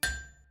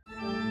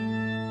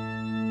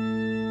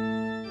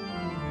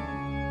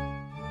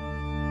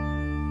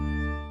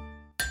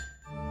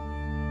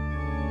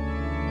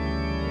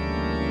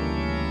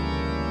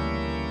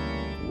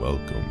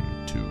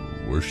Welcome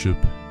to Worship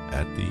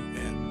at the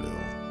Anvil.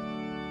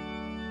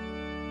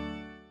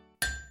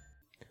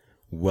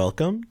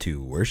 Welcome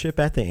to Worship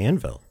at the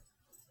Anvil.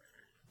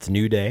 It's a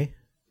new day.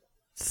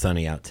 It's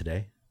sunny out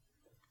today.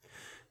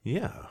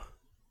 Yeah.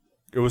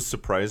 It was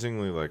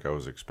surprisingly like I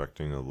was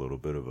expecting a little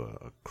bit of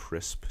a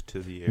crisp to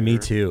the air. Me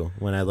too.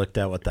 When I looked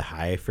at what the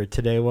high for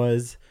today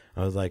was,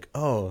 I was like,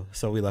 oh,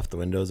 so we left the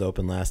windows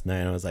open last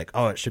night. I was like,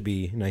 oh, it should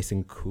be nice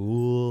and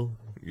cool.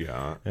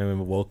 Yeah. And when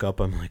I woke up,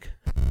 I'm like,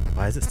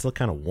 why is it still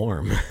kind of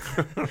warm?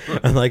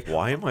 I'm like,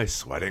 why am I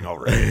sweating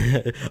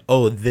already?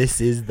 Oh, this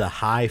is the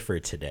high for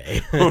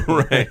today.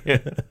 Right.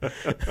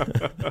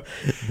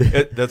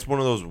 That's one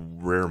of those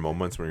rare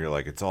moments where you're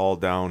like, it's all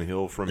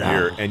downhill from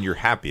here, and you're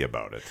happy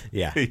about it.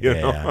 Yeah. You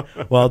know?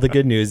 Yeah. Well, the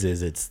good news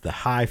is it's the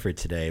high for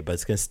today, but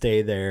it's going to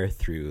stay there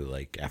through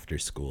like after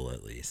school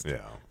at least.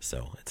 Yeah.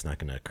 So it's not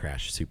going to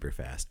crash super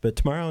fast. But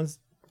tomorrow is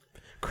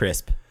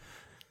crisp.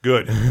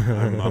 Good.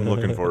 I'm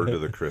looking forward to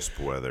the crisp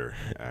weather,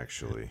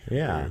 actually.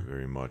 Yeah. Very,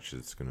 very much.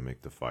 It's going to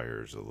make the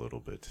fires a little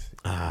bit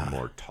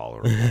more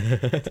tolerable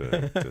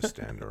to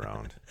stand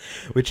around.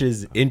 Which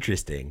is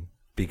interesting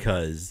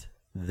because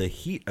the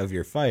heat of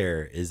your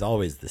fire is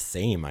always the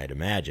same, I'd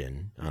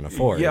imagine, on a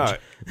forge. Yeah,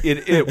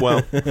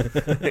 well,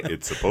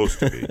 it's supposed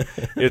to be.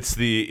 It's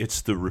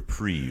the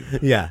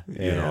reprieve. Yeah.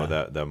 You know,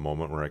 that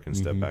moment where I can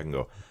step back and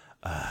go,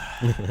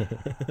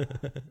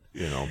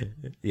 you know,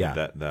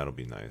 yeah. That'll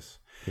be nice.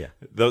 Yeah.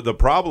 The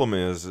problem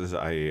is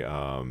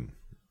I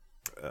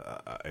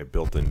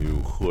built a new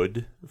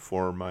hood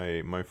for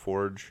my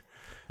forge.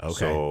 Okay.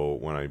 So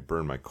when I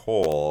burn my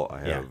coal,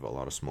 I have a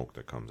lot of smoke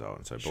that comes out.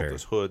 And so I built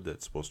this hood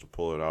that's supposed to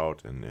pull it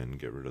out and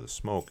get rid of the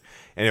smoke.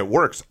 And it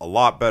works a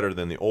lot better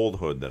than the old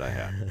hood that I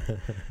had.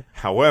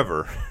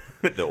 However,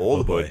 the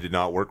old hood did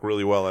not work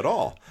really well at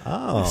all.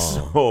 Oh.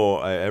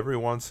 So every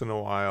once in a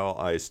while,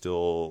 I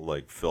still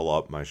like fill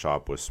up my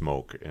shop with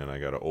smoke, and I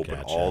got to open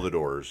all the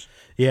doors.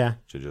 Yeah.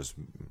 To just,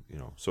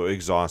 so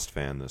exhaust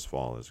fan this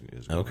fall is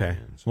okay.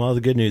 in, so. Well, the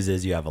good news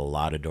is you have a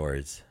lot of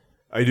doors.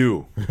 I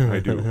do,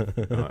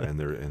 and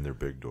they're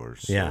big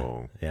doors. Yeah.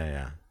 So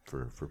yeah.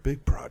 For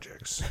big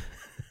projects,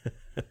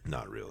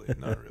 not really.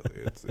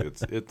 It's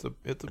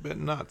a bit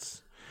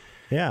nuts.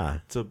 Yeah.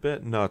 It's a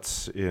bit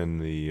nuts in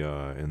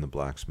the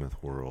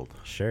blacksmith world.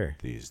 Sure.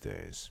 These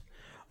days.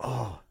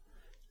 Oh.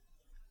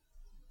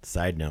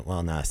 Side note.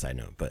 Well, not a side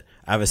note, but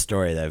I have a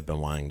story that I've been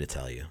wanting to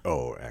tell you.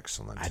 Oh,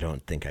 excellent. I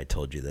don't think I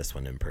told you this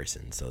one in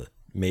person, so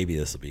maybe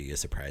this will be a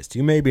surprise to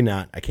you. Maybe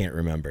not. I can't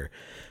remember.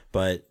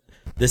 But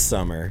this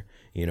summer,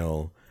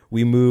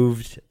 we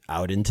moved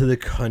out into the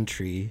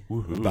country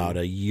about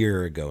a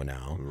year ago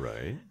now.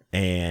 Right.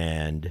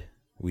 And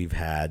we've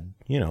had,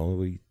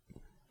 we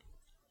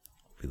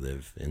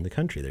live in the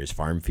country. There's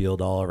farm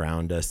field all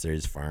around us.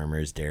 There's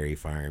farmers, dairy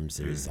farms.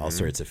 There's all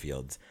sorts of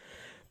fields.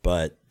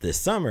 But this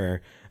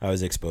summer, I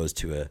was exposed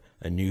to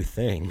a new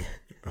thing.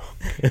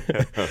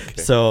 Okay.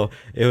 So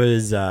it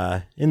was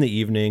in the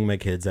evening. My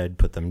kids, I'd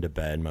put them to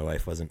bed. My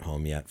wife wasn't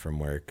home yet from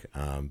work,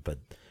 but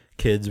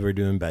kids were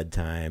doing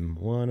bedtime.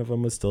 One of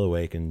them was still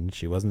awake, and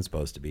she wasn't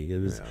supposed to be. It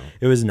was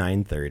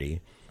 9:30,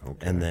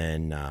 and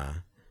then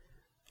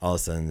all of a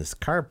sudden, this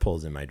car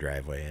pulls in my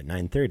driveway at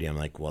 9:30. I'm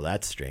like, well,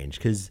 that's strange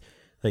because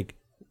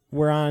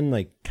we're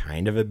on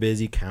kind of a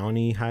busy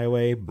county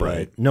highway,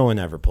 but no one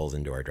ever pulls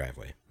into our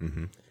driveway.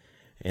 Mm-hmm.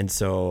 And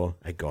so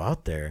I go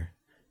out there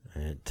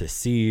to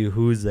see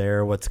who's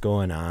there, what's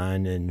going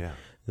on. And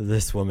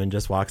this woman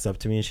just walks up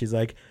to me and she's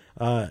like,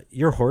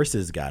 your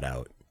horses got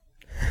out.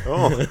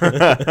 Oh,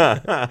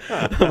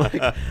 I'm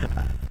like,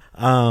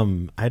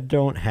 I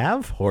don't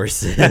have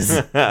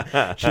horses.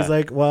 She's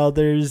like, well,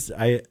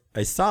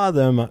 I saw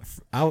them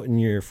out in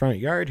your front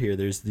yard here.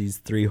 There's these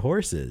 3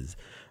 horses.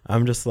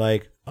 I'm just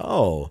like,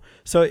 oh,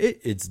 so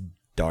it's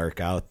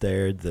dark out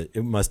there.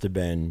 It must have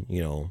been,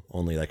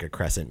 only like a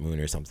crescent moon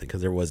or something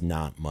because there was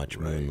not much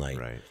moonlight.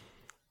 Right.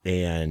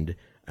 And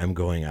I'm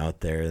going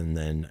out there and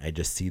then I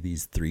just see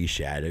these 3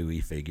 shadowy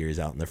figures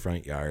out in the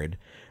front yard.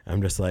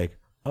 I'm just like,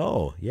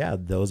 oh, yeah,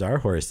 those are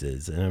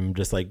horses. And I'm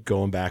just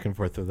going back and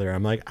forth with her.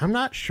 I'm like, I'm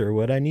not sure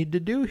what I need to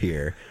do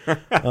here.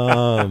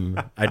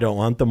 I don't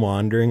want them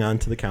wandering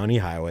onto the county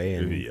highway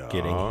and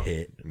getting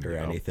hit or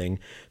anything.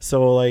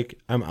 So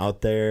I'm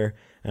out there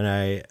and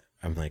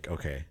I'm like,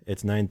 okay,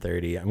 it's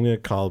 9:30. I'm going to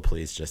call the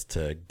police just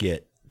to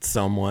get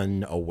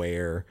someone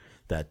aware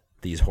that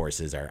these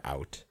horses are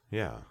out.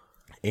 Yeah.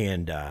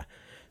 And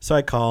so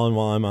I call, and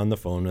while I'm on the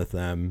phone with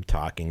them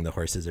talking, the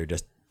horses are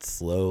just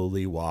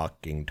slowly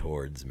walking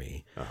towards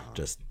me,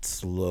 just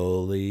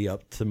slowly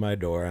up to my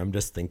door. I'm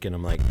just thinking,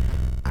 I'm like,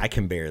 I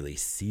can barely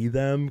see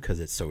them because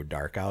it's so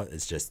dark out.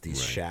 It's just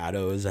these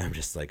shadows. I'm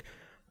just like,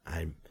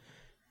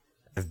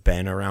 I've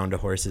been around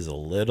horses a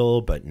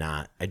little, but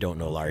I don't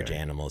know large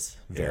animals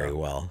very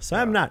well. So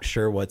I'm not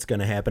sure what's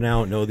going to happen. I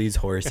don't know these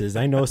horses.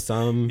 I know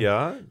some.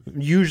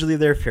 Usually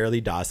they're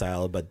fairly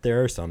docile, but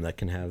there are some that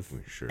can have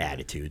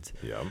attitudes.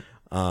 Yeah.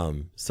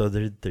 So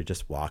they're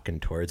just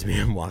walking towards me.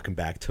 I'm walking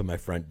back to my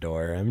front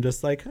door. I'm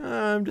just like,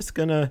 I'm just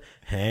gonna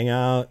hang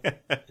out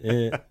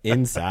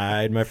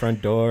inside my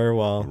front door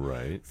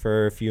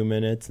for a few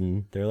minutes,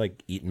 and they're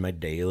like eating my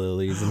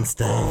daylilies and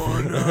stuff.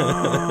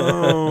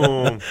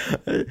 Oh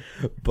no!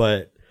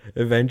 But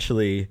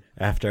eventually,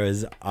 after I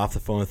was off the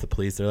phone with the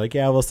police, they're like,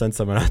 yeah, we'll send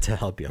someone out to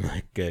help you. I'm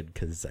like, good,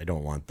 because I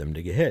don't want them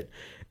to get hit.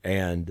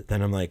 And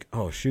then I'm like,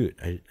 oh shoot,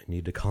 I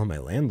need to call my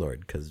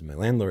landlord, because my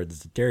landlord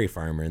is a dairy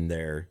farmer, and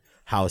their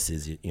house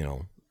is,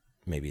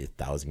 maybe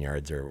 1,000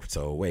 yards or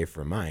so away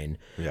from mine.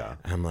 Yeah.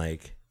 I'm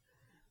like,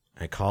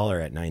 I call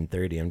her at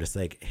 9:30. I'm just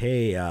like,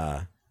 hey,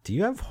 do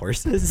you have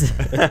horses?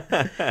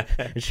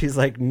 And she's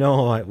like,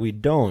 no, we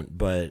don't,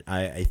 but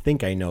I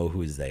think I know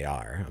whose they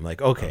are. I'm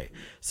like, okay.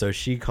 So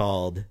she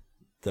called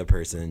the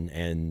person,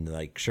 and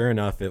like, sure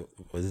enough, it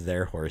was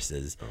their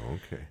horses.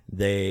 Okay.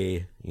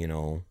 They,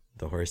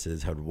 the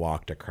horses had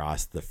walked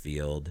across the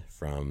field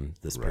from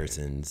this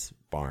person's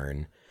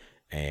barn,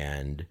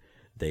 and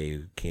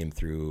they came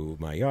through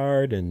my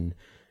yard, and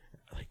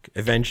like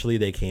eventually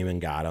they came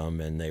and got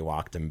him, and they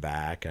walked him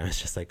back. And I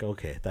was just like,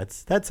 okay,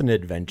 that's an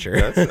adventure.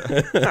 At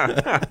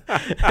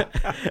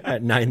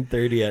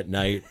 9:30 at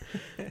night.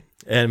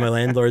 And my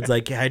landlord's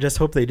like, yeah, I just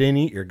hope they didn't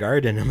eat your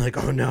garden. I'm like,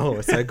 oh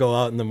no. So I go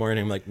out in the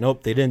morning. I'm like,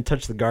 nope, they didn't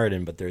touch the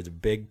garden, but there's a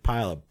big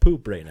pile of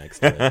poop right next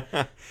to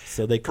it.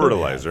 So they could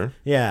fertilizer. Have.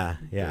 Yeah,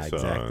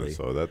 exactly.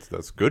 So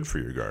that's good for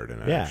your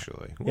garden,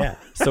 actually. Yeah.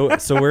 So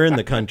we're in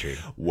the country.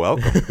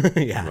 Welcome.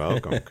 Yeah.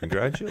 Welcome.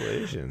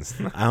 Congratulations.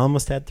 I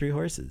almost had 3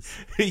 horses.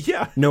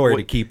 Yeah. Nowhere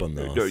to keep them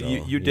though. No, so,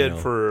 you did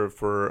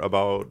for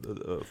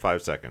about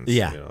 5 seconds.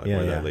 Yeah.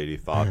 That lady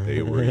thought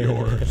they were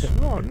yours.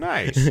 Oh,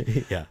 nice.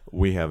 Yeah.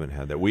 We haven't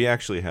had that. We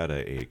actually had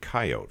a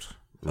coyote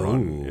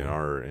run in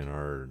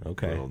our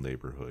little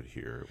neighborhood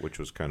here, which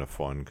was kind of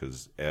fun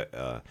because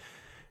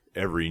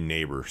every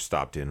neighbor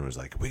stopped in and was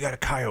like, "We got a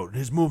coyote,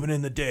 and it's moving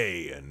in the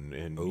day," and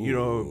and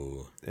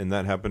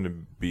that happened to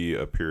be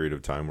a period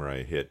of time where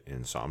I hit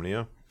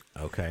insomnia.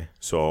 Okay.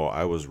 So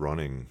I was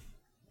running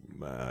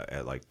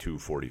at like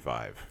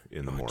 2:45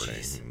 in the morning.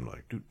 Geez. And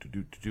like,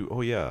 do.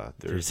 Oh yeah,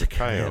 there's a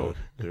coyote.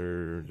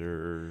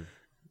 They're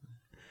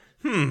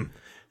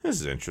This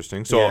is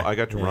interesting. So I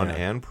got to run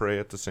and pray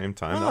at the same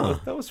time.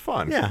 That was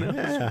fun.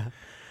 Yeah.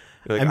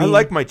 I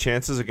like my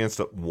chances against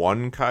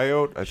one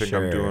coyote. I think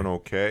I'm doing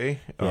okay.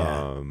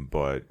 Yeah.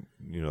 But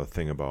the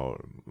thing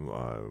about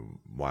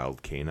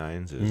wild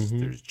canines is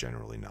there's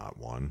generally not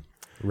one.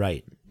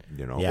 Right.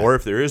 Or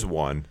if there is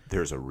one,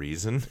 there's a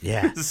reason.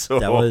 Yeah.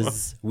 So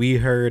we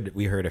heard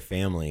a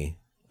family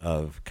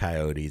of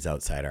coyotes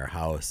outside our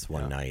house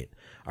one night.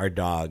 Our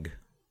dog,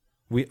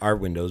 our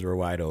windows were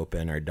wide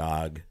open. Our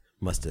dog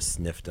must have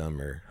sniffed them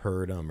or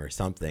heard them or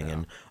something,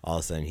 and all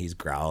of a sudden he's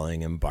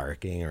growling and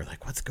barking, or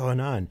like, what's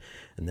going on?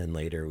 And then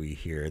later we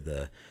hear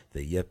the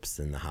yips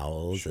and the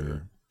howls,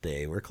 and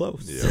they were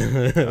close. Yeah.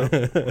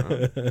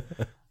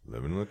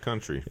 Living in the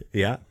country.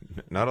 Yeah.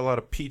 Not a lot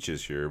of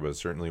peaches here, but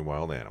certainly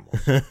wild animals.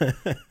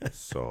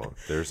 So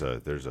there's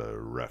a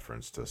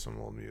reference to some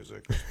old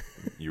music.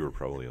 You were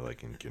probably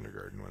like in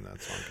kindergarten when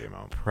that song came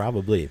out.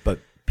 Probably, but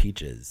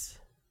peaches.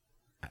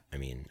 I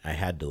mean, I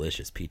had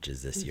delicious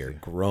peaches this year,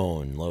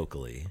 grown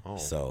locally. Oh,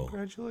 so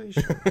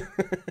congratulations!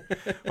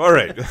 All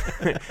right,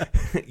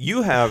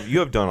 you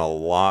have done a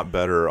lot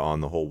better on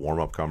the whole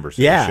warm up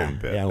conversation.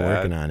 Bit. Yeah,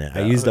 working on it.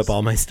 I used up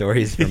all my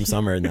stories from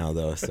summer now,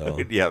 though.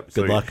 So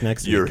good luck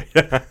next week.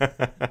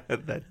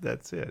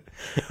 That's it.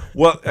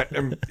 Well,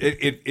 I'm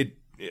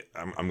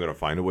going to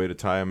find a way to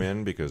tie them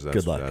in because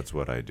that's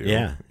what I do.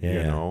 Yeah.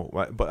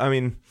 But I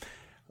mean.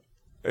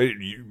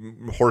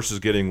 Horses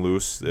getting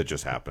loose, it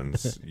just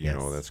happens,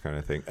 that's kind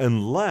of thing.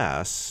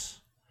 Unless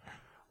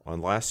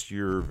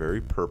you're very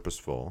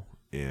purposeful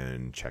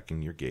in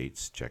checking your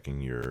gates,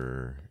 checking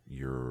your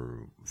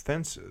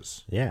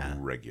fences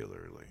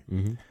regularly.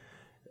 Mm-hmm.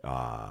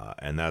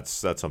 And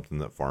that's something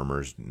that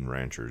farmers and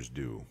ranchers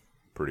do.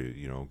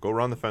 Pretty, go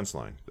around the fence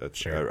line. That's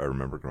sure. I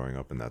remember growing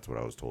up, and that's what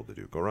I was told to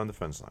do. Go around the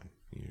fence line.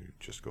 You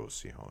just go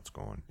see how it's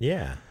going.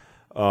 Yeah.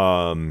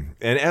 And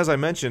as I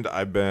mentioned,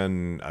 I've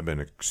been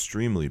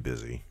extremely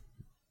busy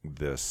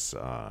this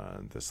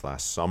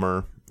last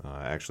summer.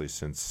 Actually,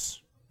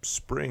 since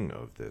spring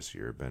of this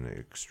year, been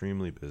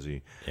extremly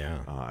busy.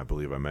 Yeah. I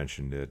believe I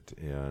mentioned it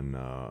in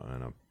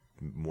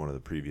one of the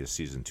previous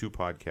season 2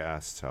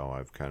 podcasts. How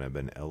I've kind of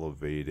been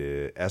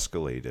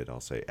escalated.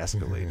 I'll say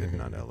escalated,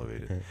 not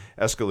elevated.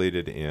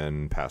 Escalated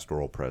in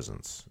pastoral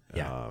presence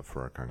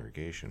for our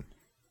congregation.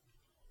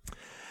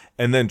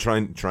 And then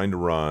trying to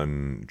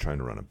run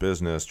a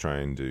business,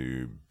 trying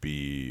to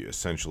be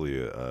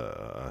essentially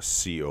a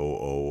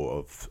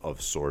COO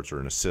of sorts, or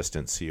an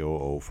assistant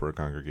COO for a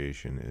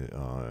congregation,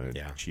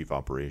 chief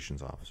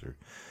operations officer,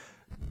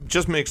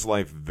 just makes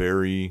life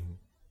very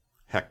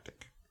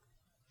hectic.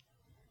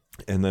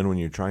 And then when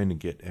you're trying to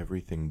get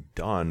everything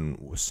done,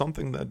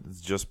 something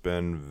that's just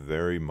been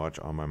very much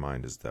on my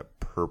mind is that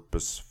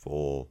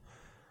purposeful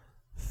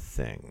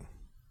thing.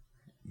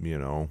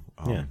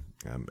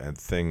 and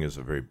thing is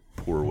a very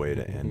poor way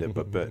to end it,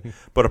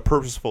 but a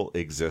purposeful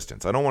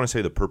existence. I don't want to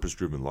say the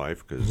purpose-driven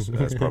life because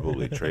that's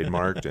probably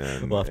trademarked,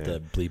 and we'll have to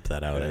bleep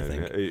that out. I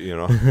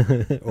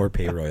think, or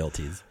pay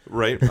royalties.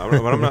 Right, but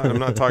I'm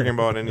not talking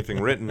about anything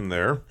written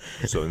there.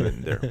 So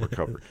there, we're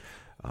covered.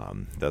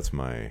 That's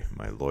my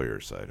lawyer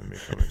side of me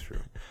coming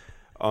through.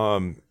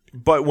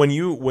 But when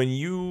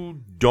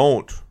you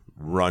don't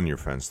run your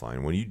fence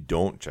line, when you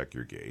don't check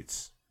your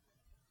gates,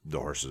 the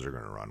horses are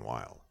going to run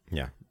wild.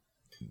 Yeah.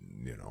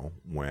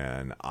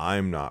 When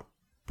I'm not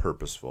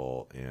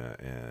purposeful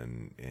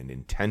and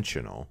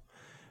intentional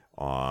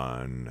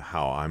on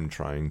how I'm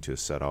trying to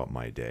set out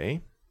my day,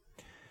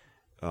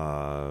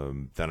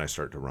 then I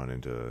start to run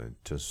into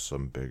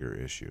some bigger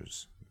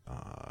issues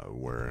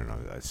where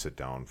I sit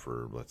down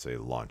for, let's say,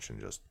 lunch and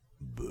just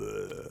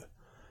bleh.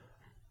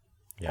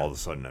 Yeah. All of a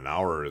sudden an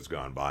hour has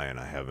gone by and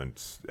I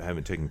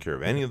haven't taken care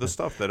of any of the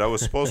stuff that I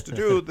was supposed to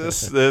do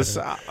this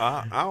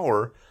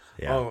hour.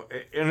 Yeah.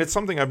 And it's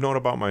something I've known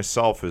about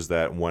myself is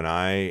that when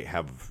I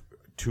have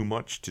too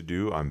much to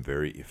do, I'm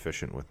very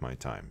efficient with my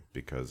time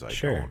because I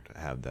don't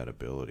have that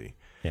ability.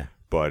 Yeah.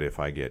 But if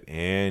I get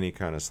any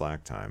kind of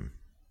slack time,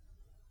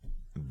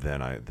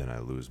 then I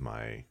lose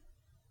my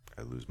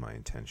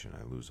intention.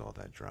 I lose all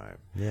that drive.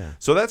 Yeah.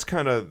 So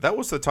that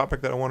was the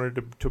topic that I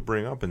wanted to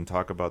bring up and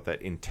talk about,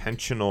 that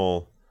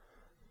intentional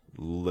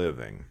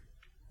living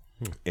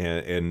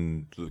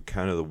and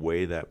kind of the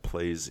way that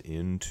plays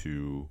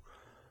into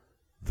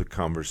the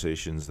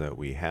conversations that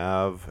we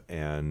have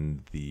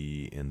and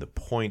the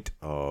point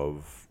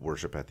of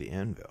worship at the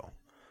anvil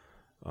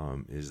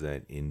is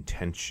that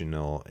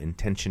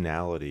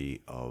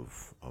intentionality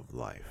of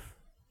life.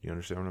 You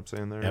understand what I'm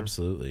saying there?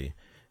 Absolutely.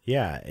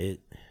 Yeah. I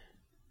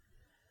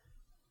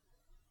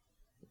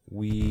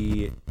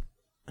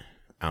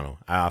don't know.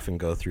 I often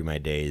go through my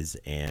days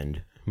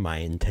and my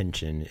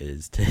intention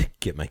is to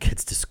get my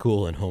kids to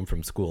school and home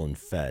from school and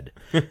fed.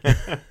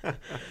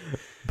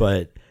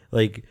 But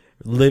like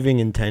living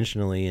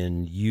intentionally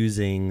and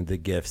using the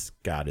gifts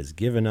God has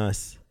given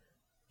us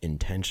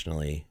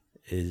intentionally,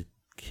 it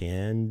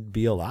can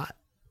be a lot.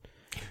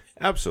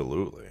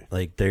 Absolutely.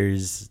 Like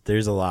there's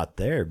a lot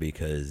there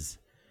because,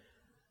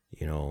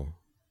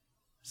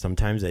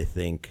 sometimes I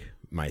think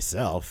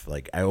myself,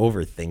 like I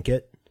overthink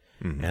it.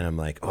 Mm-hmm. And I'm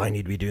like, I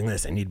need to be doing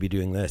this. I need to be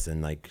doing this.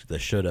 And like the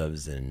should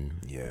haves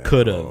and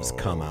could haves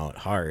come out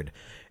hard.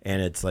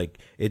 And it's like,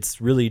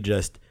 it's really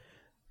just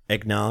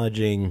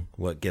acknowledging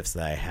what gifts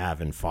that I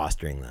have and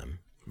fostering them.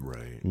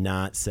 Right.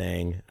 Not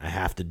saying I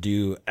have to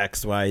do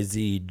X, Y,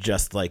 Z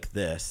just like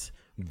this,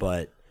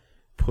 but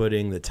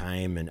putting the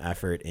time and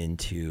effort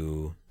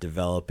into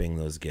developing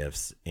those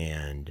gifts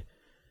and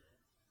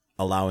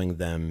allowing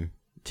them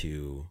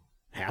to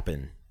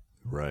happen.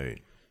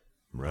 Right.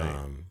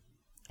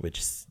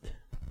 Which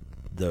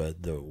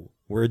the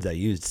words I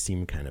used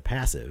seem kind of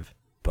passive,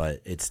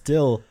 but it's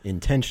still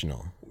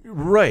intentional.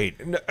 Right.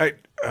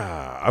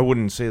 I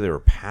wouldn't say they were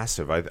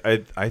passive.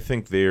 I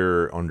think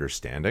they're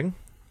understanding.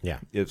 Yeah,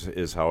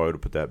 is how I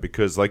would put that,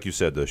 because like you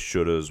said, the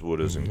shouldas,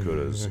 wouldas, and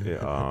couldas.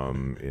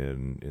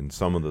 In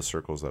some of the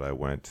circles that I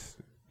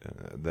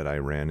that I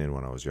ran in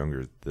when I was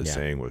younger, the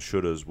saying was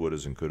shouldas,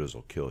 wouldas, and couldas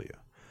will kill you.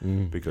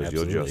 Because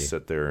absolutely. You'll just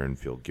sit there and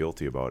feel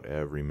guilty about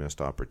every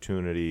missed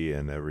opportunity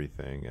and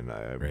everything. And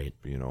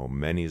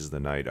many's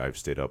the night I've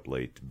stayed up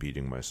late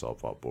beating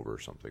myself up over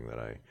something that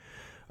I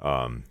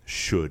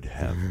should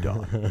have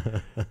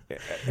done.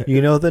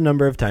 The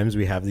number of times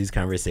we have these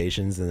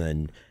conversations and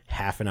then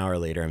half an hour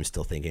later I'm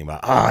still thinking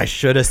about, I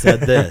should have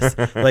said this.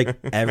 Like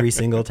every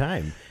single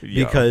time.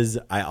 Because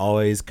I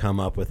always come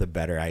up with a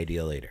better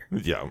idea later.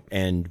 Yeah.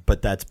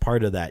 But that's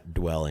part of that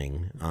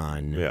dwelling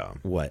on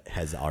what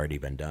has already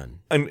been done.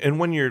 And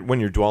when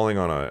you're dwelling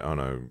on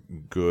a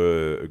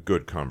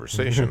good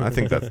conversation, I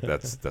think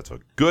that's a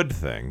good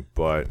thing.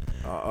 But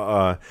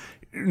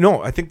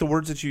no, I think the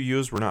words that you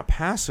used were not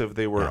passive;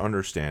 they were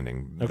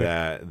understanding.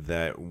 Okay.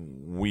 That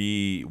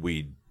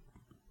we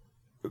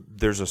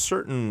there's a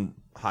certain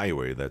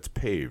highway that's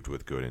paved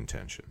with good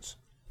intentions,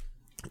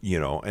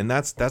 and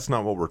that's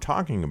not what we're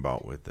talking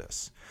about with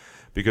this.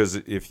 Because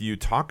if you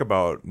talk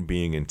about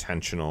being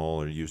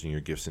intentional or using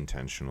your gifts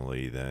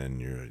intentionally,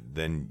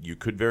 then you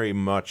could very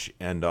much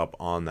end up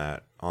on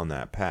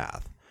that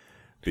path.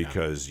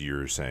 Because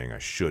you're saying, I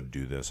should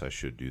do this, I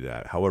should do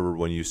that. However,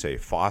 when you say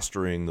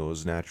fostering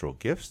those natural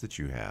gifts that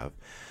you have,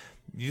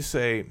 you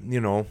say,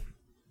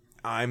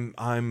 I'll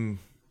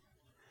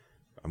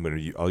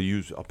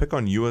pick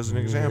on you as an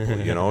example.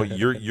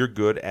 You're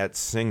good at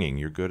singing,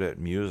 you're good at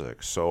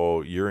music.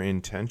 So your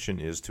intention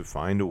is to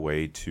find a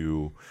way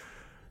to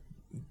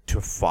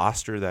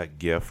foster that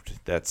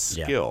gift, that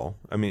skill.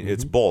 I mean,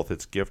 it's both,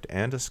 it's gift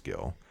and a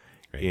skill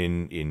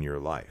in your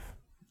life.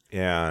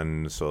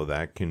 And so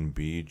that can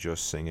be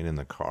just singing in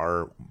the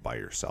car by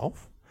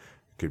yourself.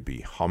 It could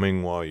be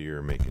humming while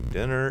you're making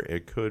dinner.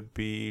 It could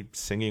be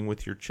singing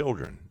with your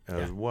children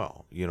as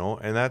well,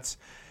 and that's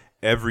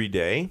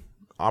everyday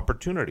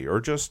opportunity. Or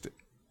just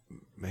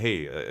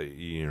hey,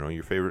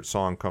 your favorite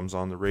song comes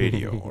on the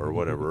radio or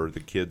whatever, or the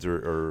kids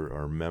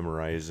are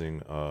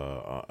memorizing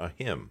a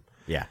hymn.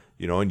 Yeah.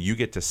 And you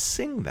get to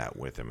sing that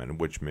with them, and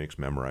which makes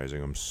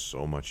memorizing them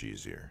so much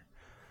easier.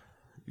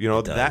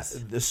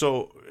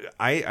 So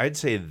I'd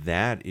say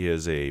that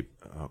is a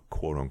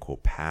quote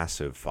unquote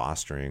passive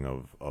fostering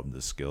of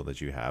the skill that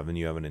you have, and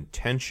you have an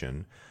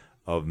intention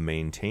of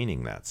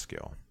maintaining that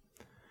skill.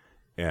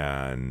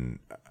 And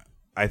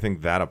I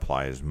think that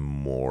applies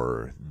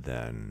more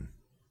than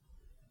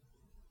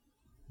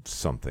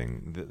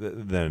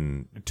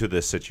than to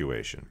this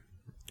situation.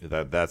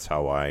 That's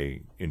how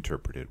I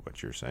interpreted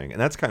what you're saying, and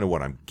that's kind of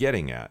what I'm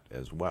getting at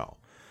as well.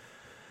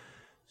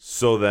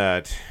 So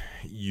that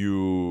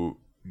you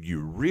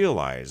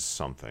realize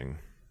something,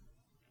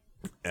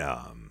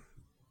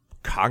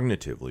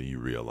 cognitively you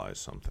realize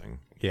something,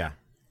 Yeah.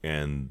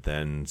 and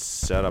then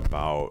set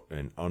about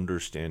an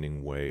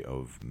understanding way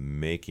of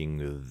making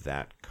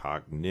that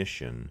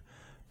cognition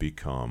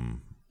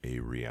become a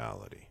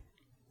reality.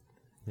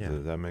 Yeah.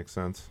 Does that make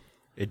sense?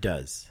 It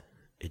does.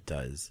 It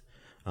does.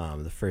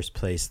 The first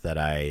place that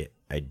I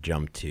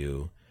jump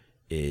to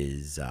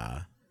is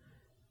I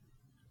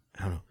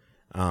don't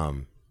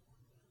know,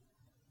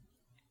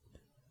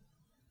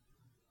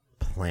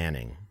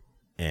 planning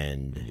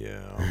and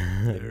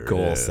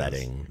goal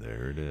setting.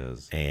 There it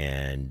is.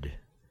 And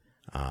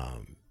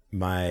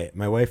my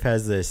wife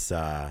has this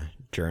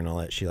journal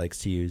that she likes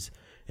to use,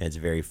 and it's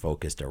very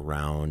focused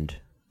around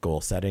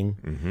goal setting.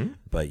 Mm-hmm.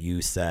 But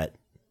you set,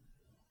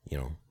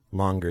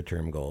 longer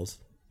term goals,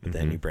 but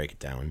then Mm-hmm. you break it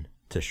down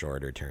to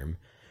shorter term,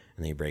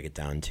 and then you break it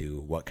down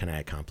to what can I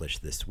accomplish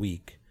this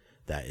week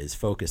that is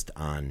focused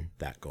on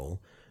that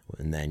goal,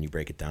 and then you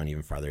break it down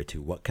even farther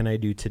to what can I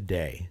do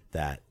today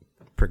that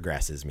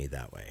progresses me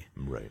that way.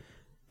 Right.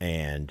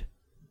 And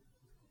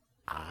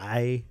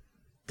I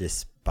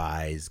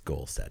despise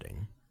goal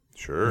setting.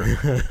 Sure.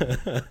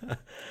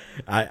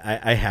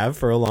 I have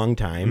for a long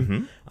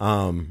time.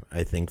 Mm-hmm.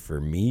 I think for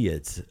me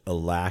it's a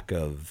lack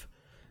of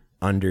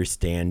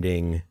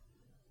understanding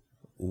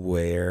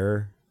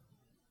where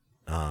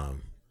or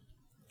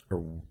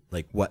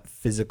like what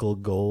physical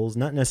goals,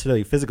 not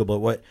necessarily physical, but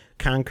what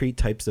concrete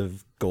types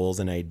of goals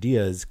and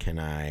ideas can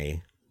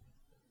I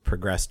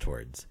progress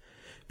towards.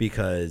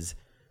 Because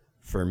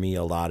for me,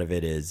 a lot of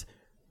it is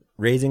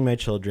raising my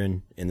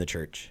children in the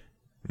church,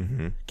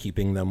 Mm-hmm.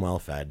 keeping them well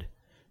fed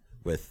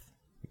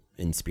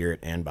in spirit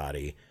and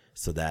body,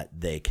 so that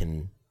they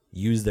can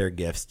use their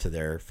gifts to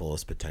their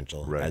fullest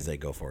potential Right. as they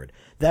go forward.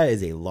 That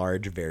is a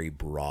large, very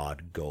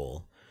broad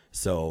goal.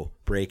 So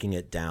breaking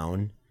it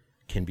down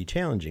can be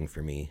challenging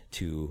for me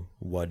to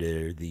what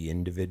are the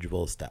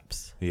individual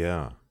steps.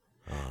 Yeah.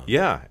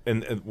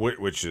 And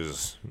which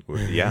is,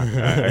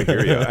 I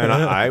hear you. And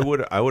I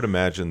would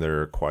imagine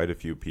there are quite a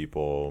few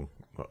people,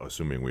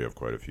 assuming we have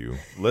quite a few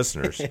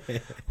listeners,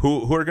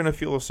 who are going to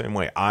feel the same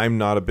way. I'm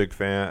not a big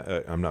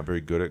fan. I'm not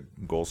very good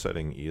at goal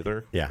setting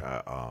either.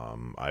 Yeah.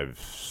 I've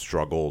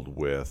struggled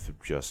with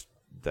just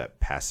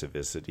that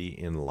passivity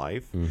in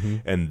life, Mm-hmm.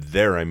 and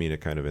there I mean it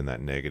kind of in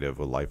that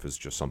negative. Life is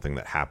just something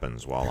that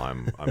happens while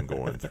I'm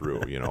going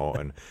through,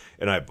 and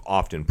I've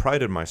often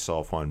prided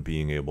myself on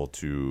being able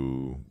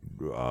to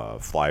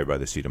fly by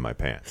the seat of my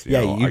pants.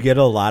 You get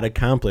a lot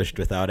accomplished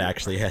without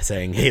actually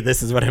saying, hey,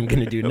 this is what I'm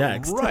going to do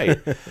next. Right.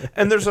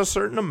 And there's a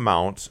certain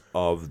amount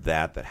of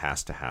that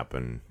has to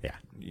happen. Yeah.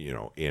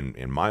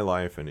 In my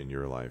life and in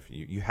your life,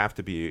 you have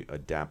to be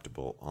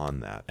adaptable on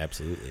that.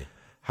 Absolutely.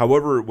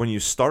 However, when you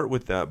start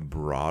with that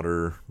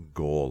broader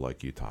goal,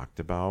 like you talked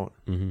about,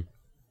 Mm-hmm.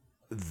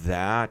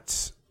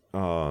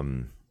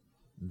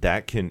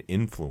 that can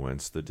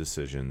influence the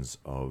decisions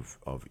of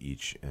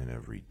each and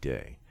every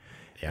day.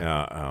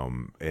 Yeah.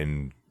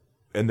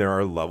 And there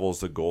are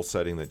levels of goal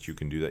setting that you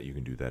can do that. You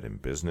can do that in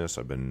business.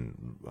 I've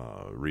been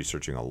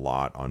researching a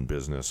lot on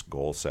business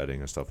goal setting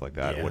and stuff like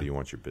that. Yeah. What do you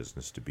want your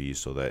business to be,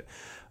 so that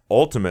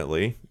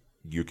ultimately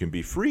you can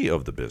be free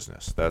of the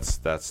business.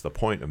 That's the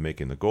point of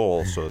making the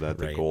goal, so that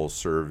the Right. goal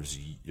serves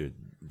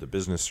the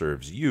business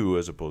serves you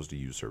as opposed to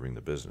you serving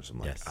the business. I'm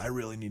like, Yes. I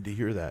really need to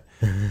hear that,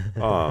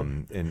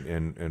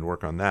 and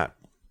work on that.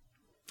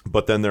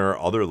 But then there are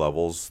other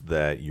levels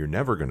that you're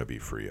never going to be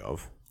free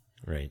of,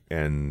 Right.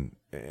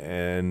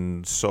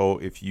 and so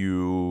if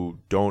you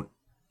don't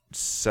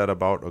set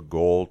about a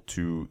goal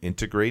to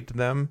integrate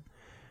them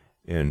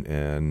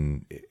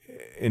and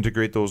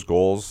integrate those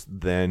goals,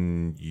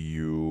 then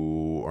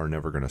you are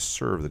never going to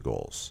serve the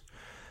goals.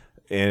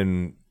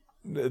 And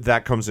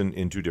that comes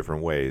in two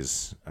different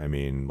ways. I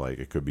mean, like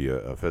it could be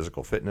a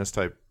physical fitness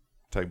type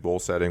goal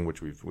setting,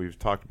 which we've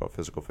talked about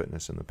physical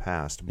fitness in the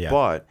past. Yeah.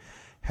 But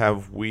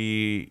have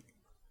we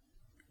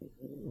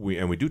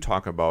do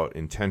talk about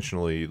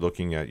intentionally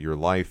looking at your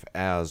life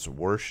as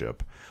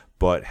worship,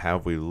 but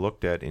have we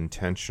looked at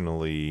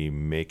intentionally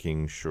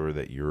making sure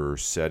that you're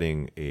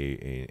setting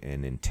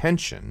an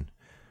intention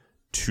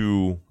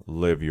to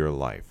live your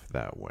life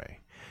that way?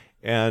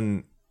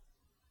 And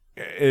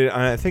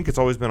I think it's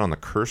always been on the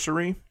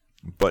cursory,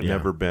 but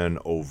never been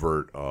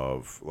overt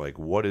of like,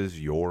 what is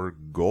your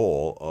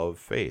goal of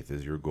faith?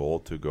 Is your goal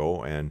to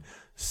go and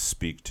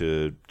speak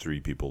to 3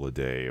 people a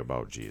day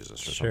about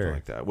Jesus or something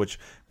like that, which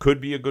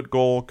could be a good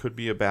goal, could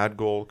be a bad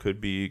goal,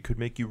 could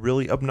make you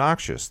really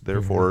obnoxious,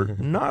 therefore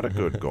not a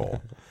good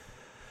goal.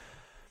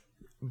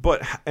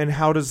 But and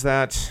how does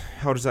that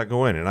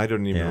go in? And I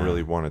don't even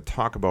really want to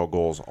talk about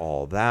goals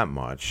all that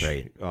much.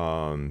 Right.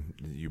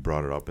 You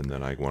brought it up, and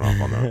then I went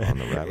off on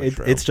the rabbit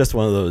trail. It's just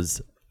one of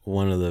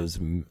those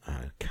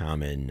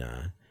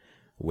common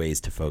ways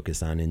to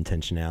focus on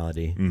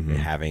intentionality,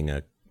 having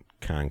a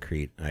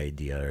concrete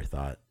idea or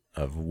thought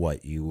of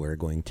what you are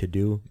going to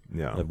do.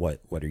 Yeah.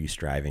 What are you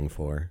striving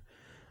for?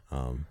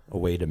 A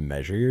way to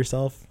measure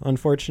yourself,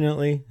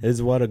 unfortunately,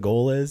 is what a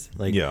goal is.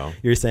 Like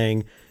you're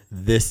saying,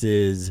 this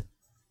is.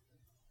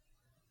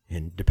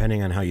 And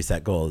depending on how you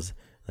set goals,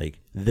 like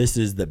this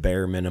is the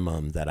bare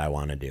minimum that I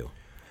want to do.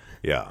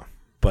 Yeah.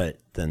 But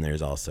then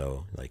there's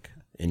also like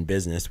in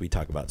business, we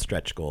talk about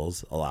stretch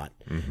goals a lot.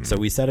 So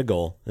we set a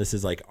goal. This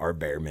is like our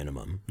bare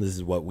minimum. This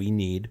is what we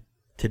need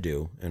to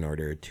do in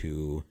order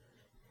to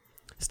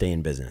stay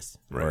in business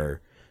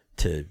or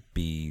to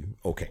be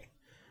okay.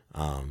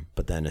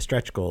 But then a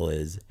stretch goal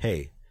is,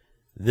 hey,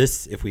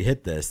 if we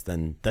hit this,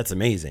 then that's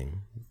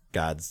amazing.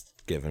 God's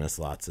given us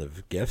lots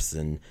of gifts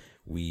and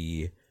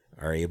we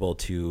are able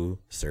to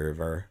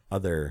serve our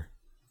other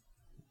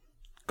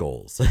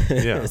goals,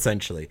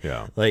 essentially.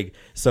 Yeah. Like,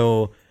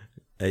 so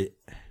I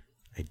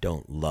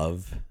don't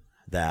love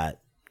that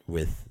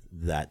with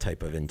that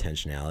type of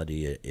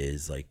intentionality. It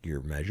is like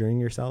you're measuring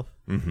yourself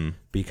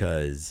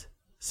because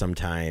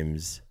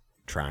sometimes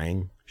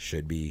trying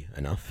should be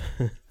enough.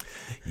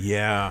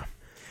 Yeah.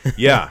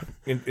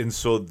 And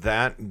so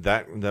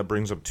that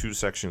brings up 2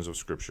 sections of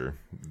scripture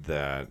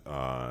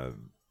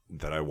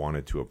that I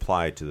wanted to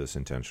apply to this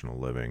intentional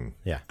living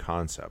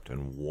concept.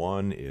 And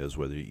one is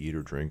whether you eat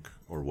or drink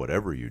or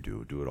whatever you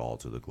do it all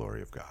to the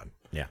glory of God.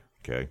 Yeah.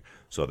 Okay.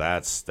 So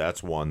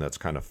that's one that's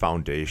kind of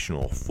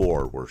foundational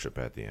for worship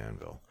at the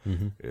Anvil,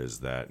 is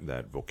that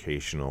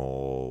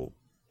vocational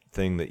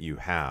thing that you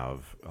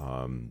have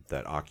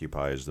that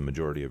occupies the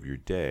majority of your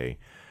day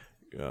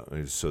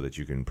so that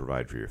you can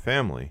provide for your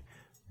family.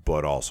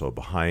 But also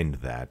behind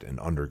that and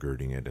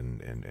undergirding it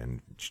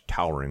and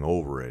towering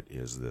over it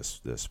is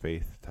this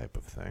faith type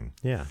of thing.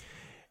 Yeah.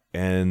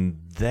 And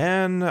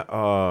then,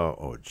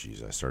 I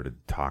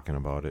started talking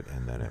about it,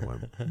 and then it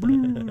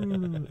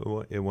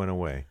went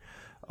away.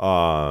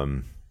 I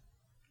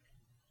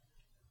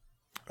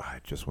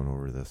just went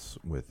over this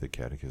with the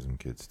catechism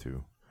kids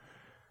too.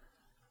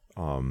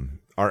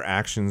 Our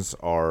actions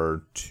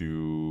are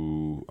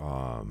to...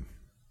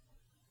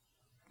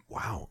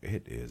 Wow,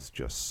 it is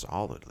just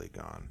solidly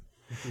gone.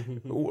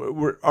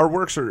 Our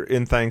works are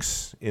in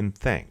thanks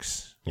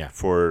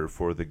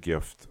for the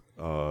gift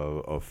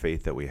of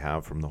faith that we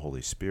have from the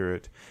Holy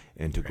Spirit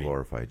and to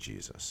glorify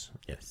Jesus.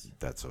 Yes.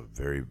 That's a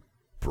very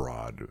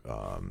broad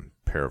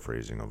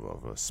paraphrasing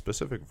of a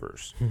specific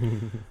verse.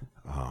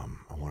 I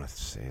want to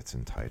say it's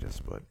in Titus,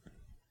 but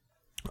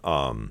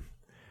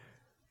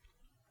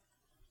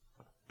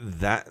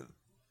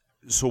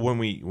so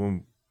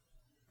when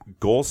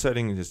goal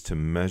setting is to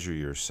measure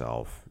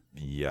yourself.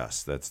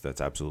 Yes, that's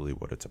absolutely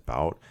what it's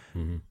about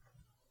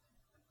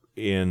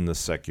in the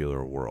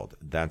secular world.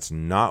 That's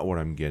not what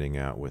I'm getting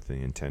at with the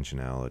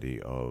intentionality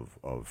of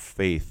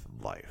faith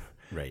life.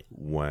 Right.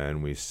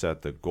 When we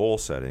set the goal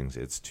settings,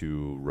 it's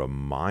to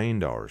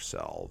remind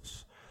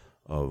ourselves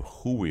of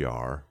who we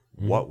are,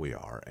 what we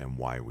are, and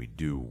why we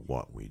do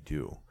what we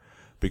do.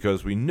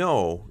 Because we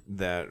know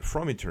that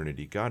from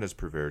eternity, God has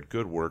prepared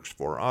good works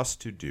for us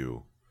to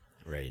do.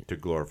 Right. To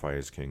glorify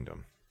his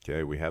kingdom.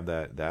 Okay, we have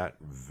that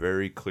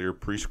very clear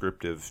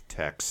prescriptive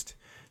text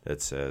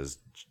that says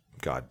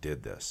God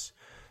did this.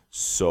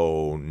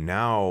 So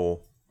now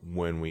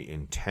when we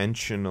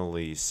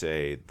intentionally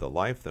say the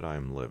life that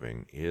I'm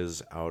living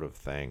is out of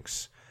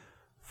thanks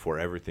for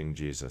everything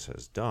Jesus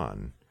has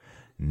done,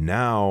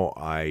 now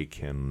I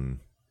can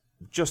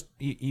just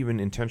even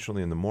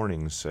intentionally in the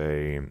morning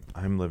say,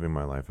 I'm living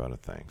my life out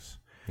of thanks.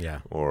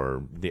 Yeah.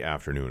 Or the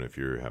afternoon if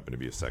you happen to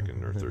be a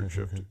second or third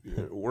shift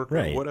worker,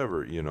 or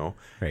whatever,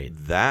 Right.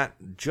 That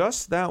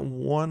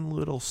one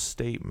little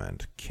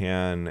statement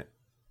can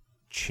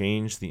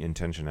change the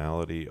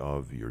intentionality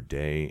of your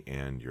day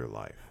and your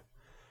life.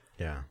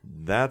 Yeah.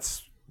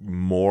 That's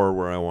more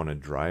where I want to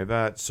drive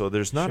at. So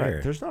there's not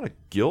a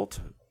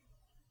guilt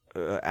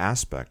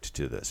aspect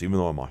to this, even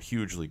though I'm a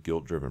hugely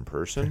guilt-driven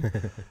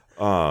person.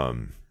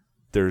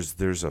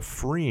 There's a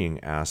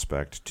freeing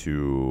aspect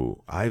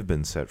to I've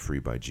been set free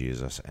by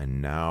Jesus,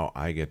 and now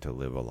I get to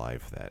live a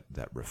life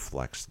that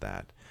reflects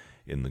that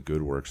in the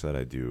good works that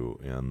I do,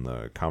 in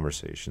the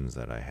conversations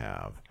that I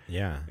have,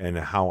 and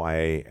how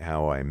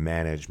I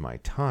manage my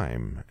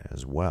time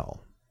as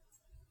well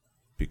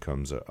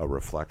becomes a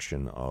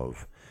reflection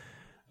of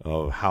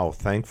how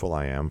thankful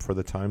I am for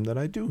the time that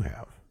I do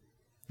have,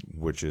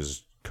 which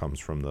comes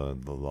from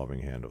the loving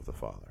hand of the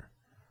Father.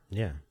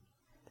 Yeah.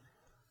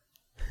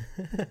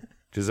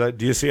 Do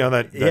you see how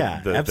that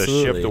the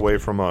shift away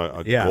from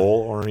a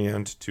goal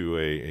orient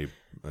to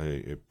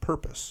a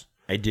purpose?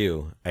 I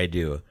do.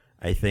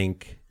 I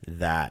think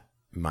that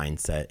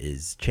mindset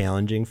is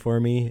challenging for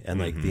me, and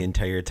like the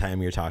entire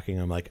time you're talking,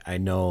 I'm like, I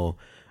know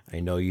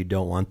you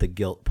don't want the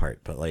guilt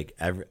part, but like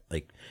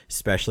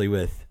especially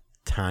with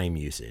time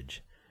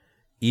usage,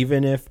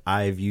 even if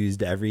I've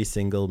used every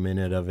single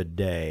minute of a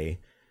day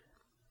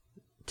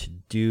to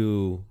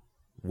do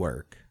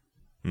work,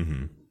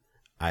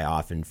 I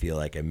often feel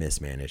like I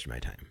mismanaged my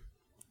time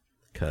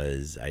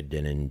because I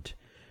didn't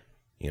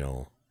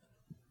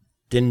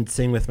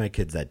sing with my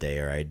kids that day,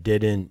 or I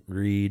didn't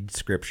read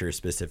scripture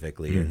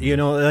specifically.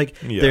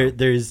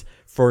 There's,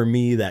 for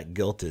me, that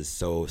guilt is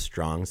so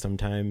strong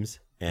sometimes,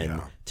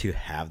 and to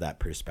have that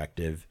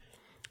perspective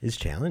is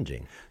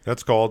challenging.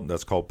 That's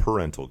called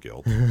parental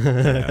guilt,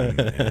 and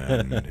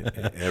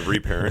every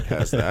parent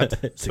has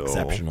that. It's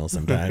exceptional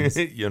sometimes,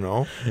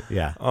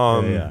 Yeah.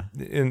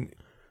 And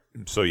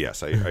so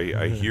yes,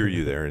 I hear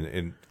you there,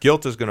 and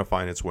guilt is going to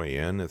find its way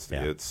in. It's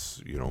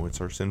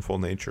our sinful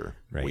nature.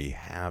 Right. We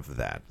have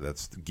that.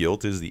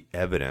 Guilt is the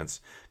evidence.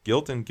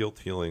 Guilt and guilt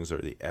feelings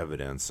are the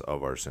evidence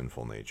of our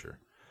sinful nature.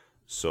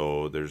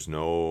 So there's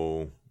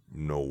no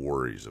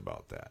worries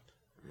about that.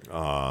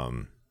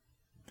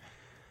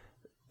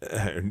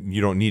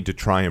 You don't need to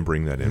try and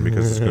bring that in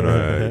because it's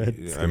gonna.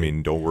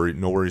 Don't worry.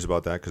 No worries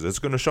about that because it's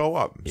going to show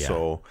up. Yeah.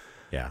 So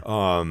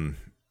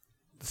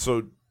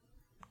So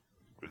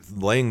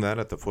laying that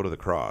at the foot of the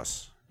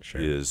cross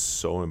is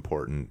so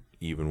important.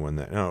 Even when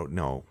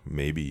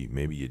maybe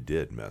you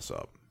did mess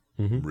up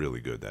really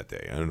good that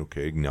day. And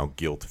now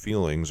guilt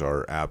feelings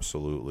are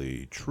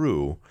absolutely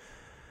true.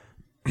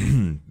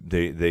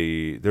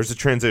 There's a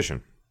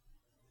transition.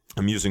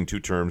 I'm using two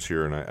terms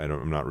here, and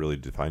I'm not really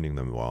defining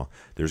them well.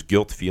 There's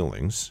guilt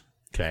feelings,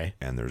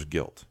 and there's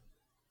guilt.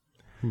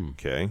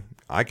 Okay,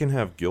 I can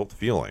have guilt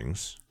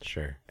feelings,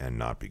 and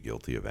not be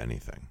guilty of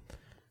anything.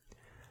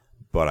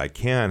 But I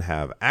can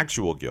have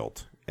actual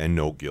guilt and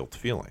no guilt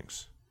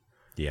feelings.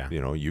 Yeah,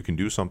 you can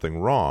do something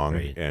wrong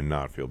and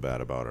not feel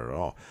bad about it at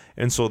all.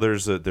 And so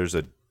there's a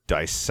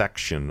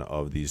dissection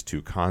of these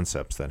two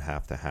concepts that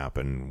have to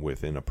happen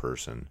within a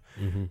person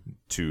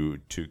to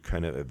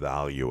kind of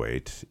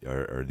evaluate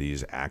are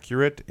these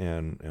accurate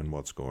and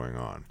what's going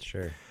on.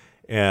 Sure.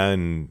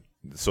 And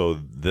so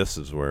this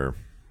is where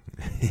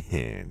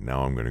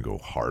now I'm going to go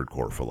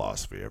hardcore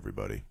philosophy,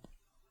 everybody.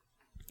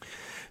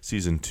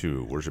 Season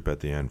 2, Worship at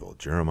the Anvil.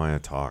 Jeremiah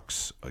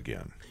talks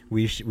again.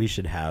 We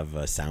should have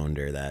a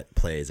sounder that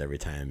plays every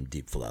time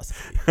deep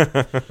philosophy.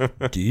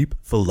 Deep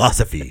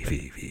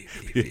philosophy.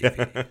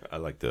 Yeah, I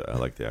like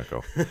the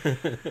echo.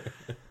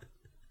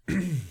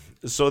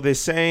 So they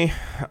say,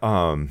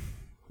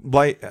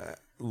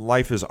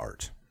 life is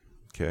art.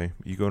 Okay,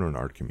 you go to an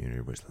art community,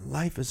 everybody's like,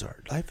 life is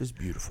art. Life is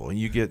beautiful, and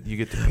you get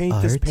to paint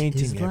art this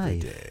painting every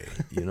day.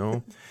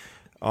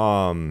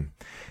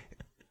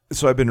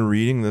 So I've been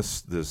reading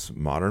this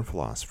modern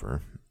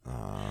philosopher.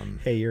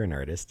 Hey, you're an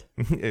artist.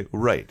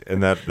 Right,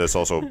 and this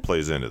also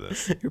plays into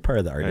this. You're part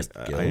of the artist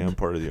guild. I am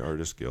part of the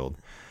artist guild.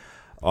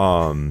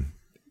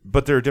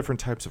 But there are different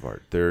types of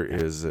art. There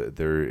is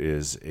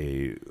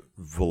a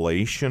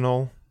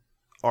volitional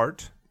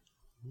art.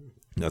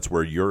 That's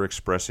where you're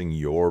expressing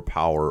your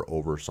power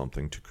over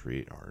something to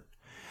create art.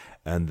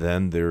 And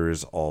then there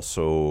is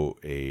also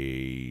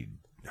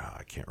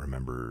I can't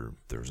remember.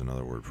 There's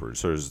another word for it.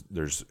 So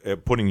there's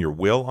putting your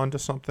will onto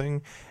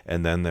something,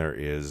 and then there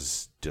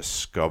is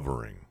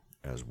discovering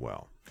as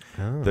well.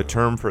 Oh. The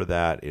term for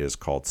that is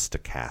called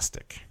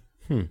stochastic.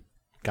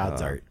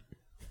 God's art.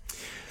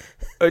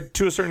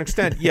 To a certain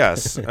extent,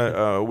 yes.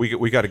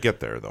 We got to get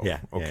there, though.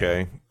 Yeah.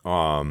 Okay.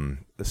 Yeah.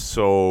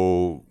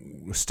 So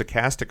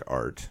stochastic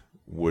art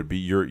would be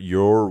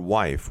your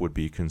wife would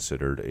be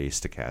considered a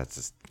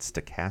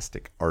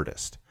stochastic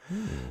artist.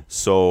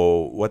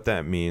 So what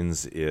that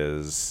means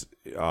is,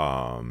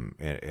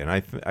 and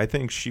I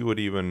think she would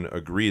even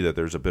agree that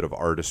there's a bit of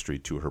artistry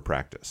to her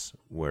practice,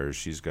 where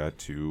she's got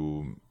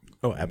to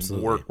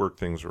work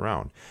things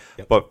around.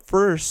 Yep. But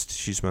first,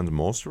 she spends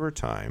most of her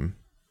time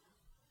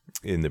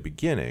in the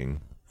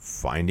beginning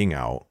finding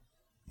out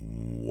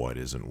what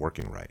isn't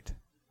working right.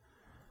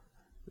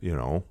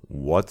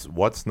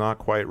 What's not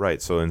quite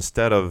right. So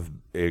instead of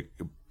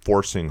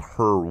forcing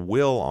her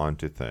will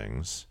onto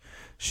things,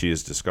 she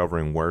is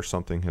discovering where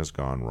something has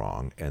gone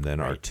wrong and then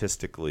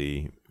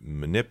artistically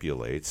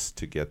manipulates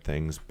to get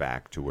things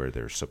back to where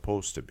they're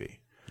supposed to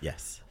be.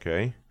 Yes.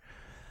 Okay?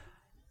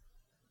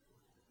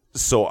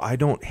 So I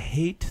don't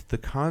hate the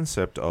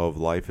concept of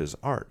life is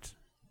art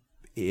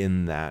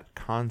in that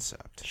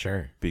concept.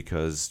 Sure.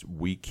 Because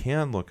we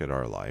can look at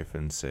our life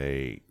and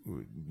say,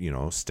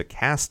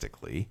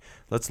 stochastically,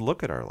 let's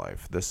look at our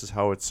life. This is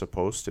how it's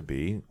supposed to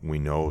be. We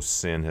know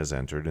sin has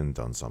entered and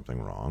done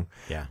something wrong.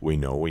 Yeah. We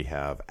know we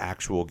have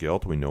actual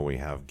guilt. We know we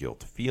have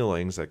guilt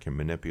feelings that can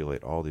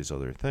manipulate all these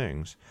other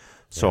things.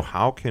 So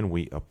how can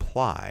we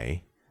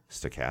apply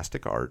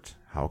stochastic art?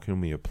 How can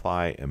we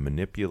apply a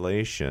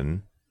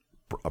manipulation,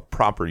 a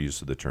proper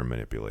use of the term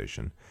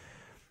manipulation,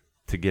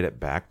 to get it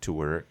back to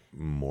where it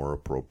more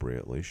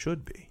appropriately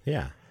should be.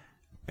 Yeah.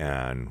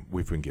 And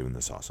we've been given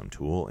this awesome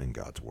tool in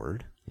God's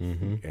Word,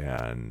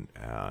 and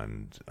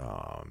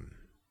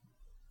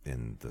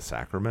in the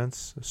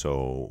sacraments,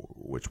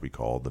 which we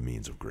call the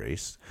means of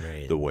grace,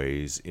 right. the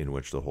ways in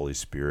which the Holy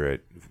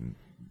Spirit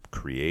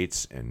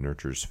creates and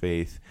nurtures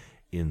faith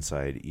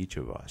inside each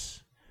of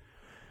us.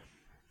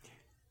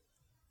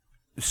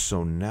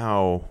 So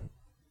now,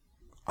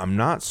 I'm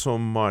not so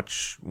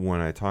much,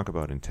 when I talk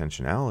about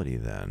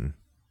intentionality then,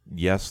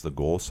 yes, the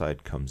goal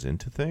side comes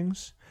into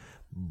things,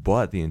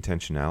 but the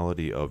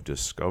intentionality of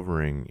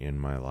discovering in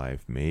my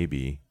life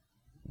maybe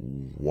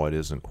what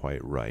isn't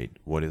quite right,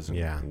 what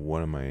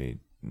am I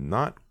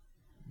not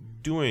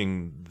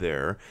doing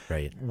there,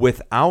 right,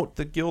 without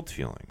the guilt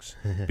feelings,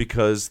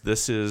 because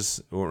this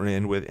is,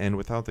 and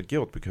without the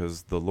guilt,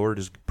 because the Lord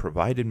has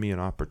provided me an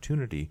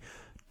opportunity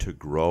to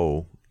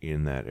grow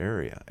in that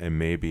area. And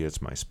maybe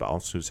it's my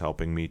spouse who's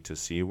helping me to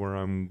see where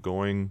I'm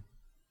going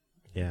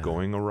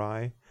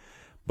awry.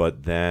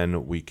 But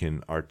then we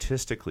can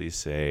artistically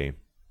say,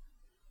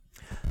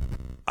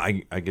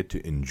 I get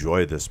to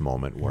enjoy this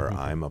moment where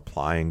I'm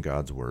applying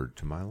God's Word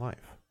to my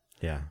life.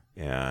 Yeah.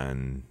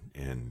 And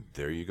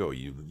there you go.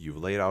 You've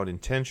laid out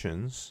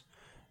intentions.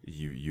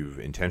 You've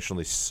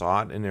intentionally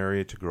sought an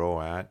area to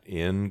grow at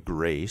in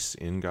grace,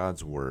 in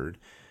God's Word,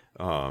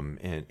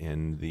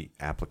 and the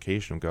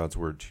application of God's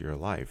Word to your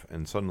life.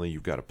 And suddenly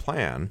you've got a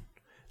plan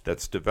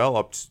that's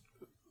developed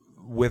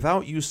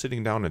without you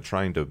sitting down and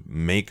trying to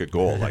make a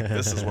goal like,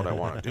 this is what I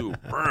want to do.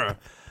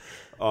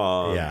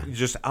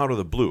 Just out of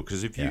the blue.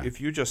 Because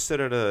if you just sit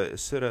at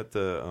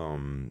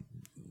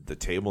the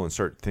table and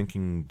start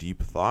thinking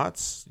deep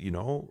thoughts,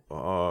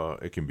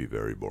 it can be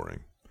very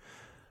boring.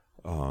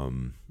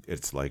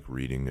 It's like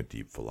reading a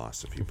deep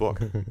philosophy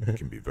book. It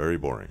can be very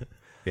boring.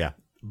 Yeah.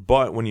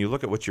 But when you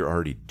look at what you're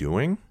already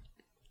doing,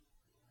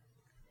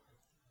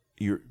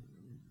 you're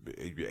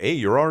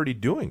already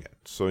doing it.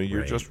 So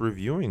you're just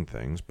reviewing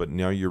things, but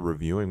now you're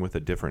reviewing with a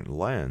different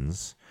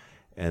lens,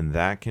 and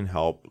that can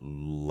help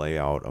lay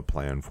out a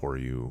plan for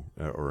you,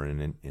 or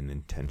an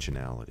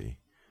intentionality.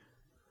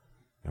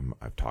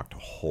 I've talked a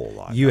whole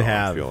lot. You now.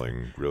 have. I'm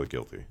feeling really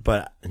guilty.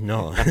 But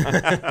no.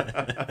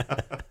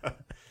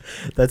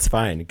 That's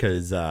fine,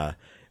 because I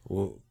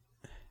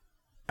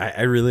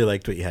really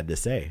liked what you had to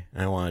say.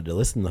 I wanted to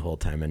listen the whole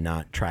time and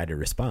not try to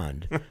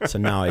respond. So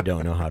now I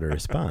don't know how to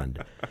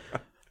respond.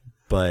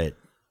 But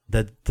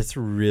that's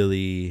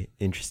really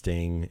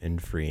interesting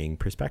and freeing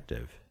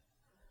perspective.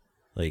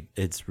 Like,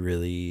 it's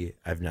really,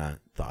 I've not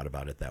thought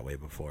about it that way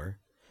before,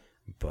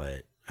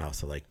 but I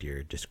also liked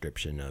your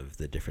description of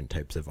the different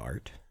types of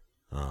art.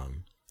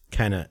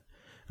 Kind of,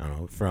 I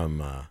don't know,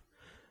 from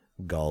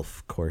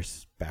golf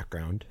course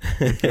background.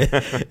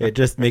 It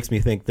just makes me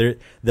think there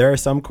are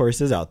some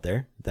courses out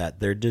there that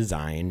their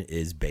design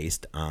is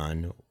based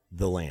on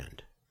the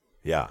land.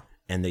 Yeah.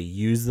 And they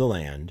use the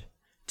land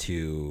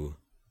to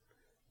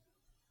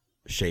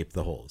shape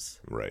the holes.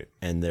 Right.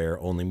 And they're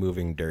only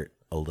moving dirt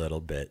a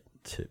little bit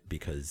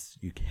because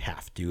you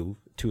have to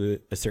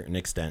a certain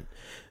extent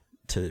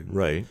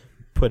to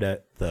put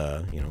at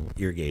the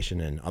irrigation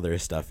and other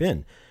stuff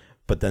in.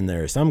 But then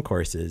there are some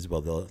courses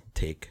where they'll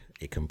take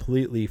a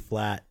completely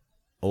flat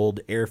old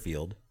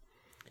airfield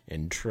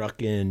and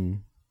truck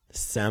in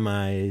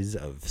semis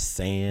of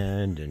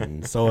sand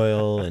and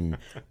soil and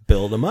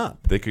build them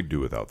up. They could do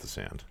without the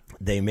sand.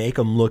 They make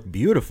them look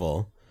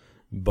beautiful,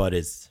 but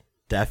it's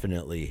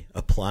definitely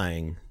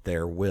applying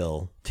their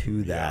will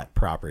to that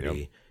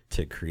property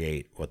to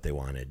create what they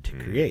wanted to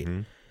create.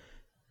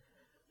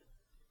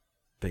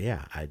 But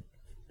it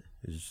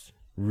was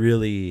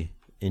really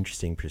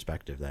interesting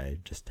perspective that I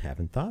just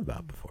haven't thought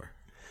about before.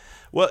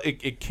 Well,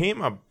 it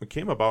came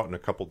about in a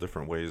couple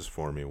different ways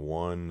for me.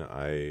 One,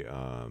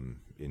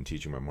 in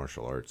teaching my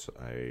martial arts,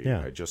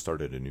 I just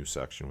started a new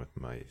section with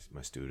my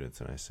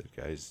students, and I said,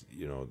 guys,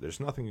 there's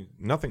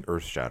nothing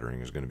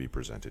earth-shattering is going to be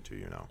presented to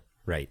you now.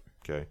 Right.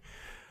 Okay.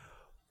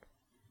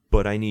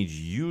 But I need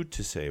you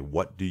to say,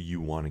 what do you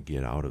want to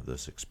get out of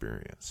this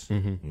experience?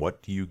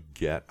 What do you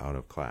get out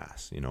of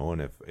class?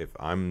 And if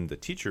I'm the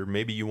teacher,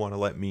 maybe you want to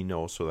let me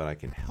know so that I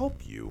can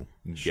help you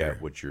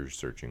get what you're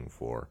searching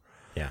for.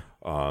 Yeah.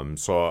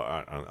 So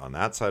on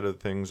that side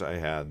of things, I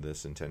had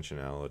this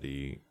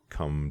intentionality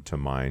come to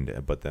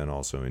mind, but then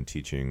also in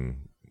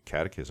teaching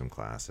catechism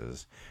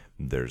classes,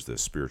 there's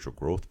this spiritual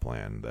growth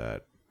plan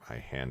that I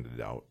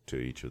handed out to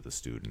each of the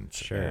students.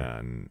 Sure.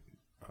 And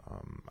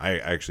I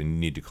actually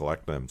need to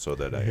collect them so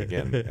that I,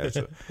 again,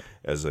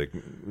 as a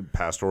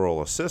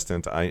pastoral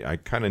assistant, I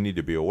kind of need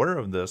to be aware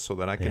of this so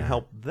that I can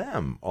help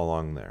them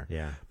along there.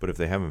 Yeah. But if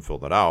they haven't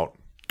filled it out,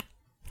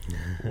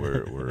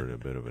 we're at a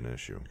bit of an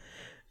issue.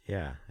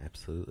 Yeah,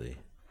 absolutely.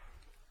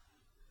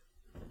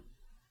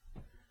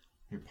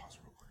 Here, pause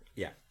real quick.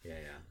 Yeah.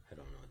 I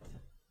don't know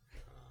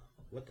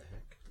what the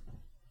heck.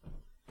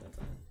 That's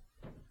on.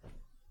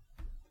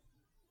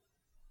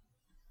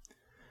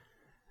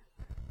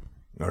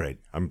 All right,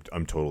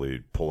 I'm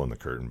totally pulling the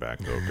curtain back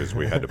though because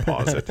we had to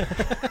pause it.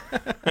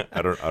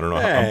 I don't know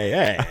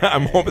how.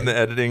 I'm hoping the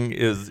editing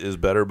is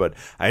better, but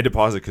I had to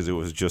pause it because it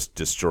was just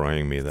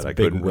destroying me that I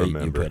couldn't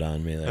remember. You put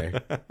on me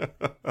there.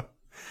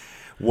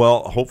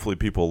 Well, hopefully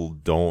people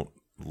don't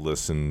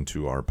listen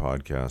to our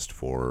podcast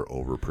for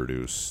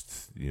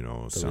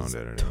overproduced, sound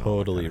editing.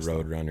 Totally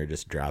Roadrunner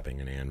just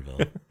dropping an anvil.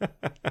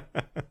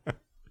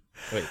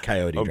 Wait,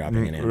 Coyote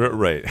dropping an anvil.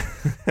 Right.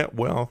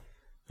 Well,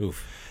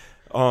 oof.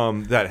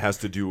 That has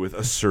to do with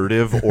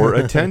assertive or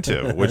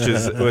attentive,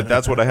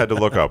 that's what I had to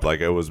look up.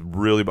 Like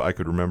I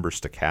could remember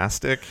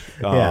stochastic,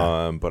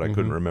 but I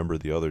couldn't remember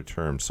the other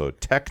term. So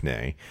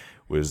techne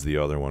was the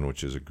other one,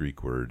 which is a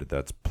Greek word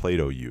that's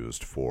Plato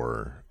used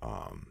for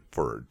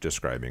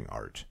describing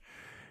art.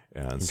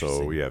 And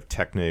so we have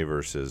techne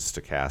versus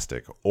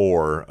stochastic,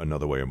 or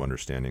another way of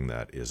understanding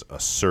that is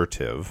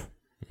assertive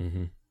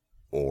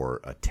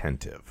or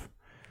attentive.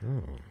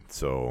 Oh.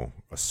 So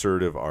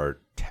assertive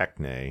art,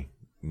 techne,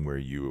 where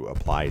you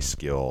apply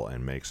skill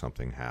and make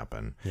something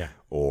happen,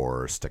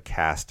 or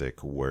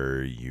stochastic,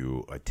 where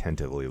you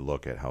attentively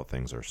look at how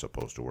things are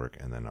supposed to work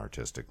and then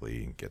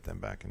artistically get them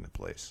back into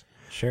place.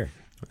 Sure.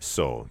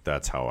 So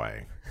that's how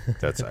I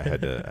had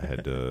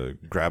to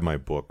grab my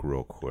book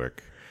real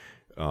quick,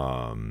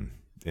 and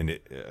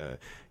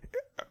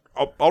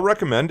I'll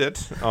recommend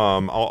it.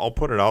 I'll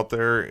put it out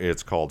there.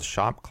 It's called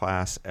Shop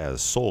Class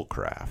as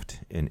Soulcraft,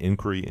 an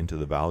inquiry into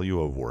the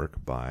value of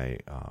work by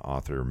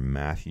author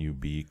Matthew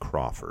B.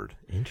 Crawford.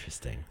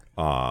 Interesting.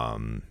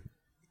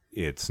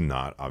 It's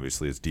not,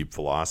 obviously, it's deep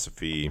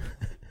philosophy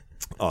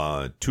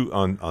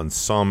on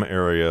some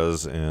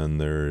areas, and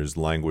there's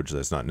language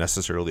that's not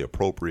necessarily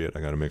appropriate.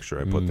 I got to make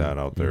sure I put that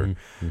out there,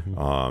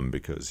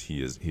 because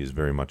he is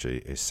very much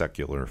a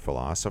secular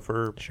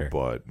philosopher. Sure.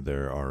 But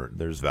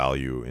there's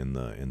value in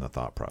the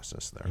thought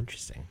process there.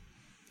 Interesting.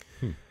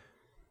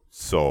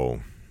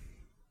 So,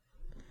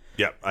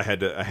 yeah, I had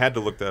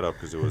to look that up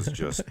because it was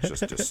just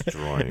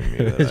destroying me.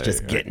 That it was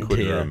just getting I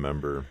couldn't to you.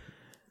 remember.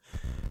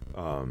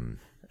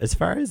 As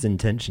far as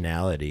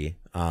intentionality,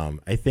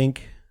 I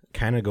think,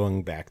 kind of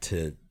going back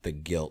to the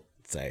guilt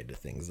side of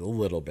things a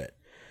little bit.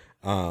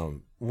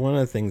 One of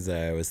the things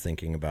that I was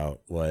thinking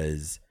about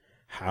was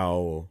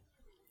how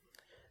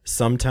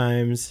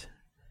sometimes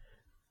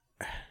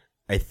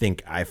I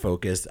think I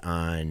focus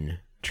on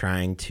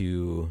trying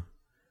to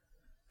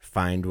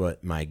find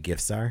what my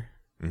gifts are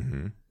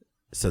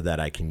so that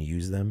I can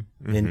use them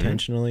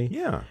intentionally.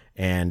 Yeah.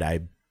 And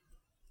I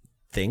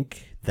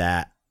think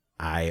that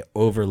I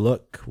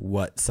overlook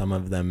what some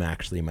of them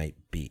actually might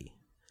be.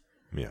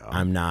 Yeah.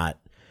 I'm not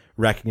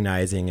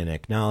recognizing and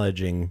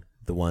acknowledging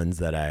the ones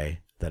that I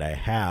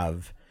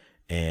have,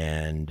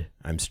 and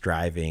I'm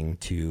striving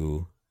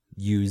to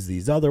use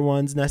these other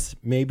ones.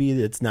 Maybe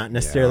it's not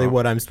necessarily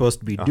what I'm supposed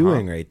to be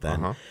doing right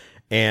then.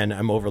 And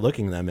I'm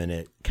overlooking them,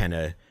 and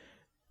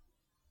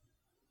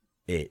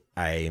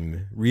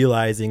I'm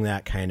realizing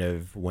that kind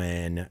of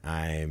when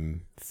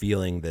I'm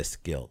feeling this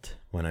guilt,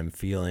 when I'm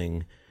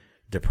feeling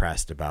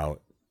depressed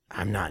about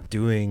I'm not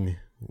doing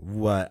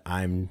what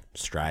I'm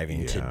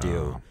striving to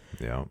do.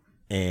 Yeah.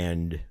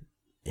 And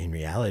in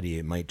reality,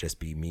 it might just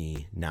be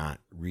me not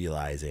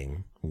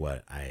realizing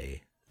what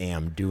I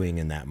am doing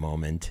in that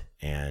moment,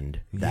 and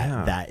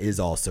that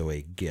is also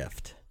a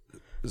gift.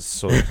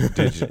 So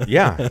did you,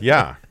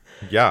 yeah.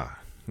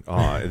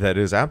 That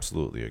is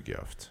absolutely a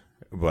gift.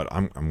 But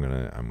I'm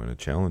gonna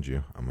challenge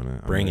you. I'm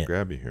gonna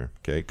grab you here,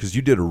 okay? Because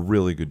you did a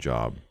really good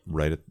job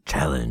right at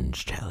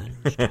challenge.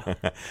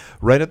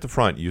 Right at the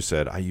front. You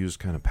said I use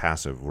kind of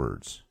passive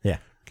words. Yeah.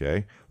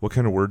 Okay. What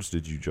kind of words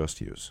did you just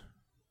use?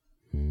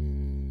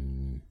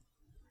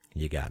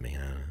 You got me,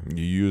 huh?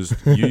 You used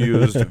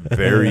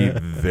very,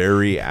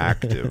 very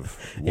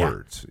active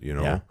words.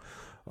 And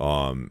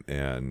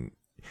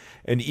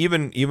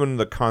even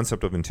the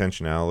concept of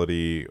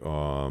intentionality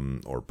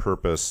or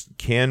purpose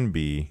can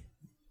be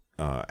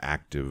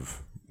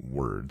active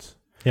words.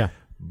 Yeah.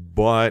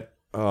 But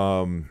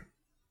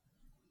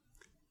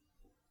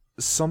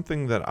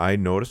something that I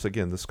noticed,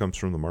 again, this comes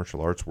from the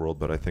martial arts world,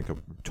 but I think it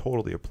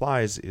totally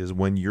applies, is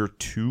when you're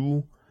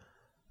too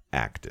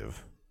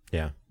active,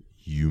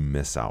 you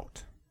miss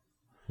out.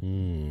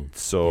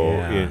 So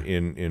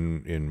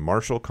in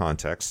martial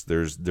context,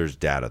 there's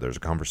data, there's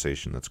a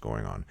conversation that's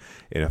going on.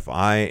 And if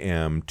I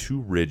am too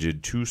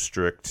rigid, too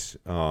strict,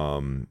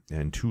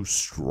 and too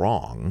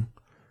strong,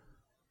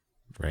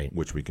 right,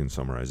 which we can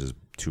summarize as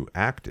too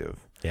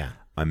active, yeah,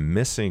 I'm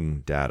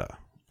missing data,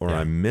 or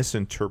I'm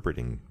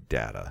misinterpreting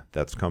data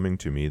that's coming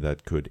to me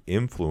that could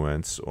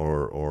influence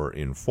or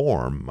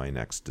inform my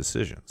next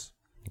decisions.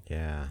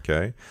 Yeah.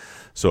 Okay.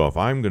 So if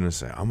I'm going to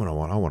say, I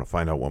want to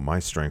find out what my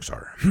strengths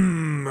are,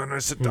 and I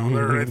sit down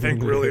there and I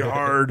think really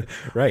hard.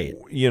 Right.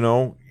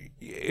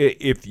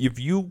 If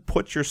you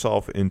put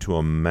yourself into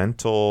a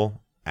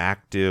mental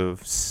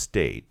active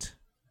state,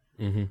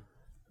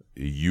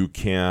 you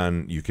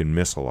can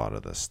miss a lot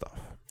of this stuff.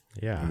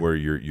 Yeah. Where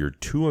you're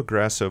too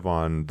aggressive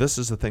on, this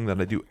is the thing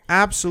that I do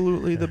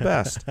absolutely the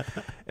best.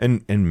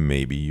 and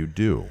maybe you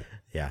do.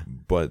 Yeah.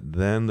 But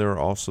then there are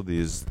also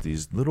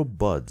these little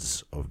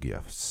buds of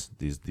gifts,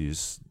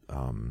 these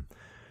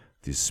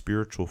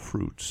spiritual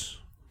fruits,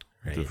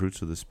 Right. the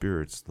fruits of the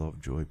spirits: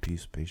 love, joy,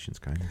 peace, patience,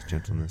 kindness,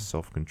 gentleness,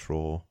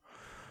 self-control.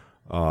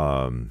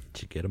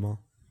 Did you get them all?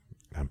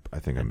 I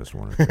think I missed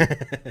one or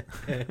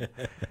two.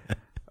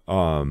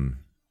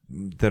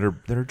 That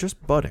are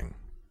just budding.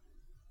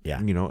 Yeah.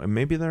 And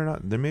maybe they're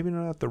not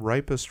the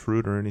ripest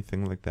fruit or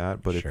anything like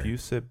that. But Sure. if you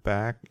sit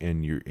back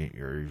and you're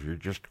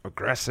just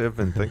aggressive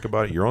and think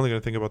about it, you're only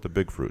going to think about the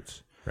big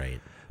fruits.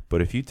 Right.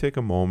 But if you take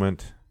a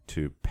moment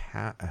to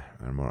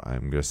I'm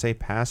going to say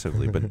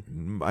passively, but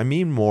I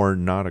mean more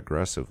not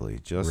aggressively.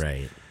 Just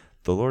Right.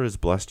 the Lord has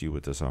blessed you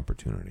with this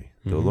opportunity.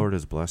 The Mhm. Lord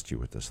has blessed you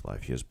with this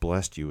life. He has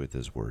blessed you with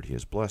His Word. He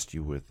has blessed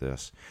you with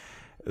this.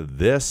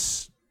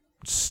 This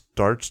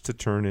starts to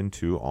turn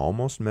into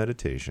almost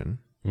meditation,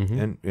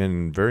 Mhm.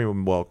 and very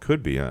well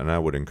could be, and I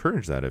would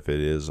encourage that if it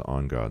is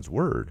on God's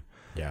Word.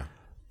 Yeah.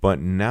 But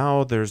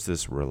now there's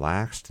this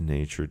relaxed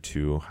nature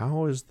to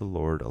how has the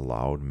Lord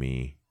allowed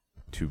me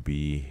to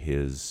be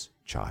His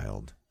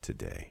child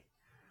today?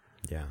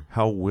 Yeah.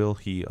 How will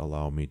He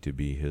allow me to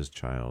be His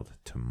child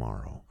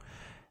tomorrow?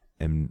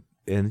 And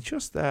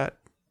just that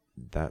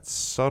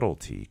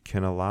subtlety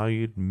can allow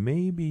you,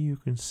 maybe you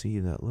can see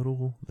that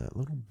little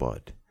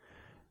bud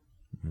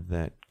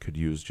that could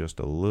use just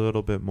a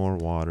little bit more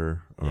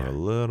water or a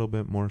little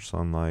bit more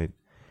sunlight,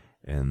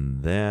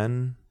 and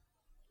then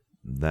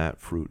that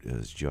fruit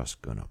is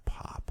just gonna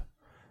pop.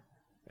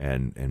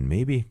 And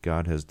maybe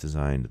God has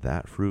designed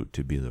that fruit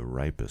to be the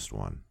ripest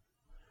one.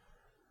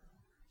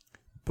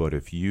 But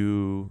if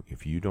you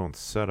don't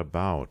set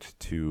about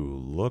to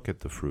look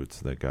at the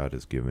fruits that God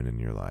has given in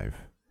your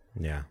life,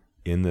 Yeah.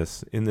 in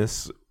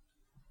this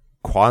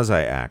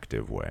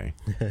quasi-active way,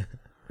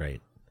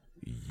 Right.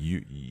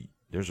 you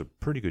there's a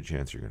pretty good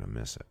chance you're going to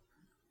miss it.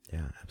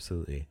 Yeah,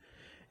 absolutely.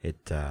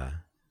 It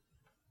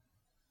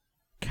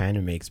kind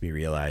of makes me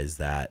realize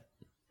that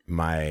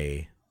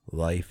my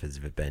life has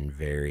been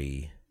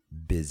very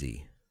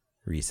busy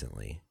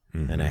recently,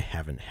 and I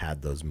haven't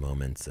had those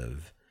moments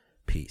of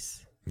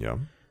peace. Yeah.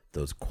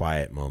 Those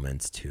quiet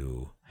moments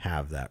to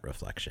have that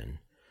reflection,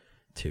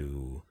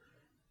 to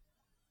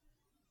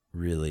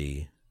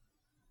really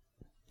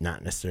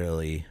not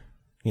necessarily,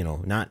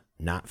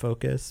 not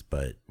focus,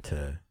 but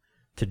to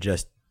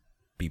just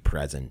be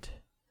present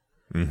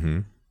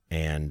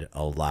and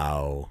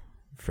allow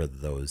for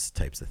those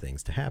types of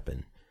things to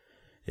happen.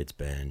 It's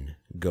been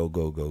go,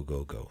 go, go,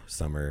 go, go.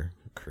 Summer,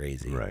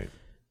 crazy. Right.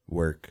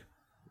 Work,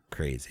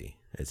 crazy.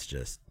 It's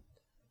just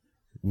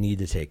need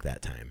to take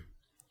that time.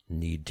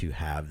 Need to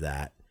have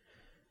that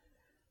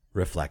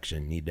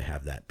reflection. Need to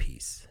have that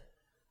peace.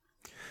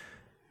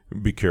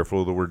 Be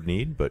careful of the word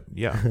need, but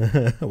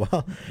yeah.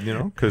 Well,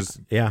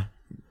 because yeah.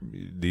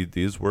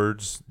 These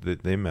words,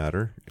 they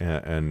matter.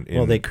 And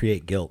they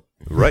create guilt.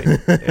 Right.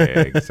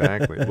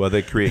 Exactly. Well,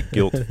 they create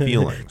guilt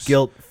feelings.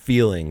 Guilt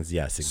feelings.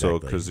 Yes, exactly.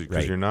 So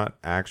because you're not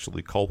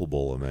actually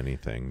culpable of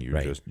anything,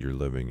 you're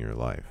living your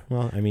life.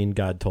 Well, I mean,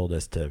 God told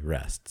us to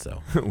rest,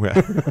 so.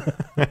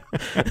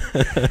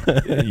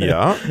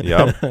 Yeah.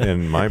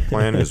 And my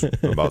plan is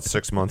about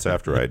 6 months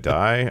after I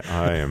die,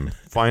 I am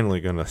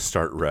finally going to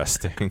start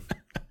resting.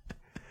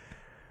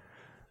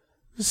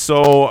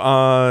 So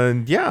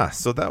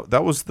so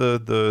that was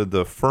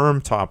the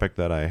firm topic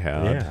that I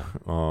had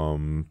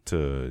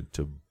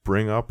to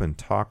bring up and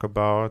talk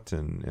about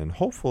and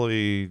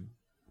hopefully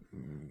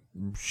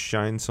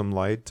shine some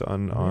light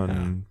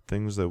on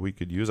things that we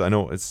could use. I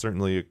know it's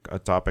certainly a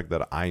topic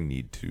that I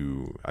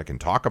can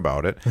talk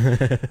about it,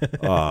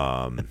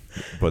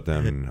 but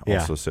then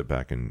also sit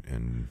back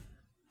and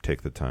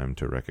take the time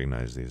to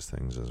recognize these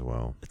things as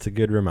well. It's a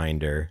good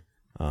reminder.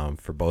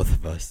 For both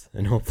of us,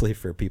 and hopefully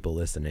for people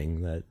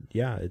listening, that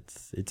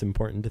it's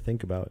important to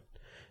think about.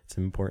 It's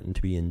important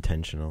to be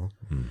intentional,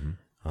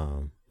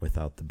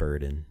 without the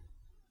burden.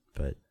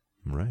 But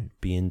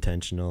be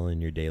intentional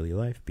in your daily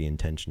life. Be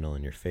intentional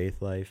in your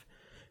faith life.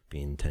 Be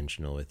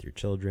intentional with your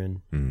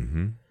children.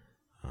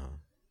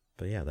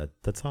 But yeah,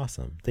 that's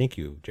awesome. Thank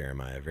you,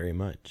 Jeremiah, very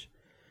much.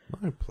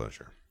 My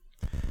pleasure.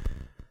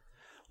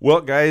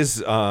 Well,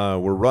 guys,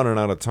 we're running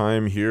out of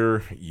time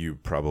here. You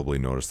probably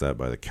noticed that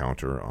by the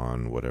counter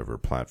on whatever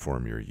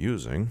platform you're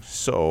using.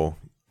 So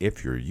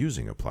if you're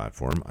using a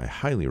platform, I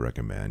highly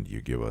recommend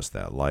you give us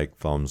that like,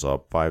 thumbs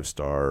up,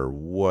 5-star,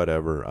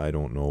 whatever. I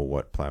don't know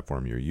what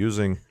platform you're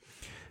using.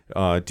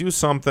 Do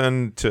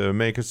something to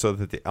make it so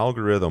that the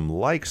algorithm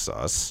likes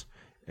us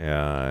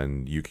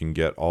and you can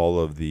get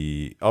all of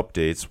the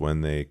updates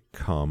when they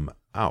come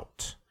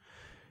out.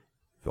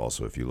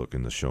 Also, if you look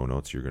in the show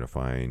notes, you're going to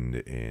find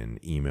an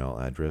email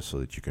address so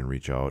that you can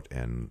reach out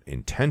and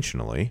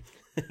intentionally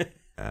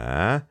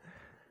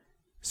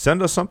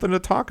send us something to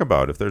talk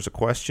about. If there's a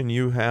question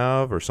you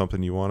have or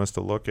something you want us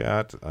to look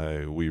at,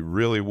 we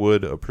really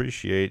would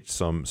appreciate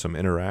some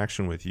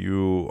interaction with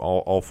you,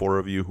 all 4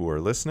 of you who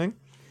are listening.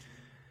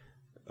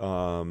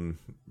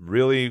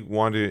 Really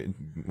want to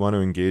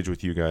engage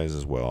with you guys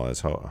as well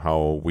as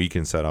how we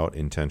can set out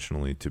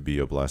intentionally to be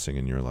a blessing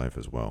in your life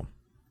as well.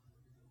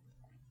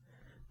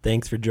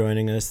 Thanks for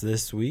joining us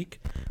this week.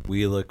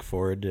 We look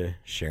forward to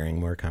sharing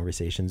more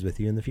conversations with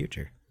you in the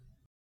future.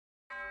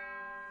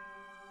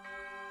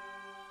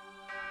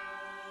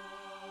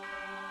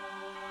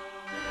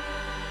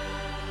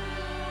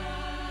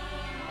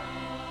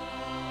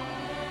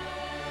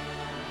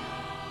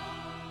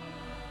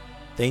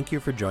 Thank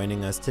you for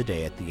joining us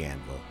today at The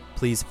Anvil.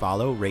 Please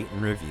follow, rate,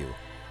 and review.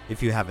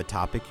 If you have a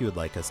topic you would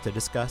like us to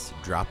discuss,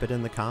 drop it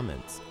in the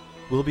comments.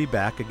 We'll be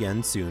back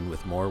again soon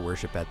with more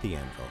worship at The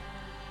Anvil.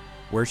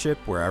 Worship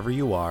wherever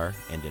you are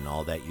and in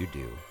all that you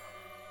do.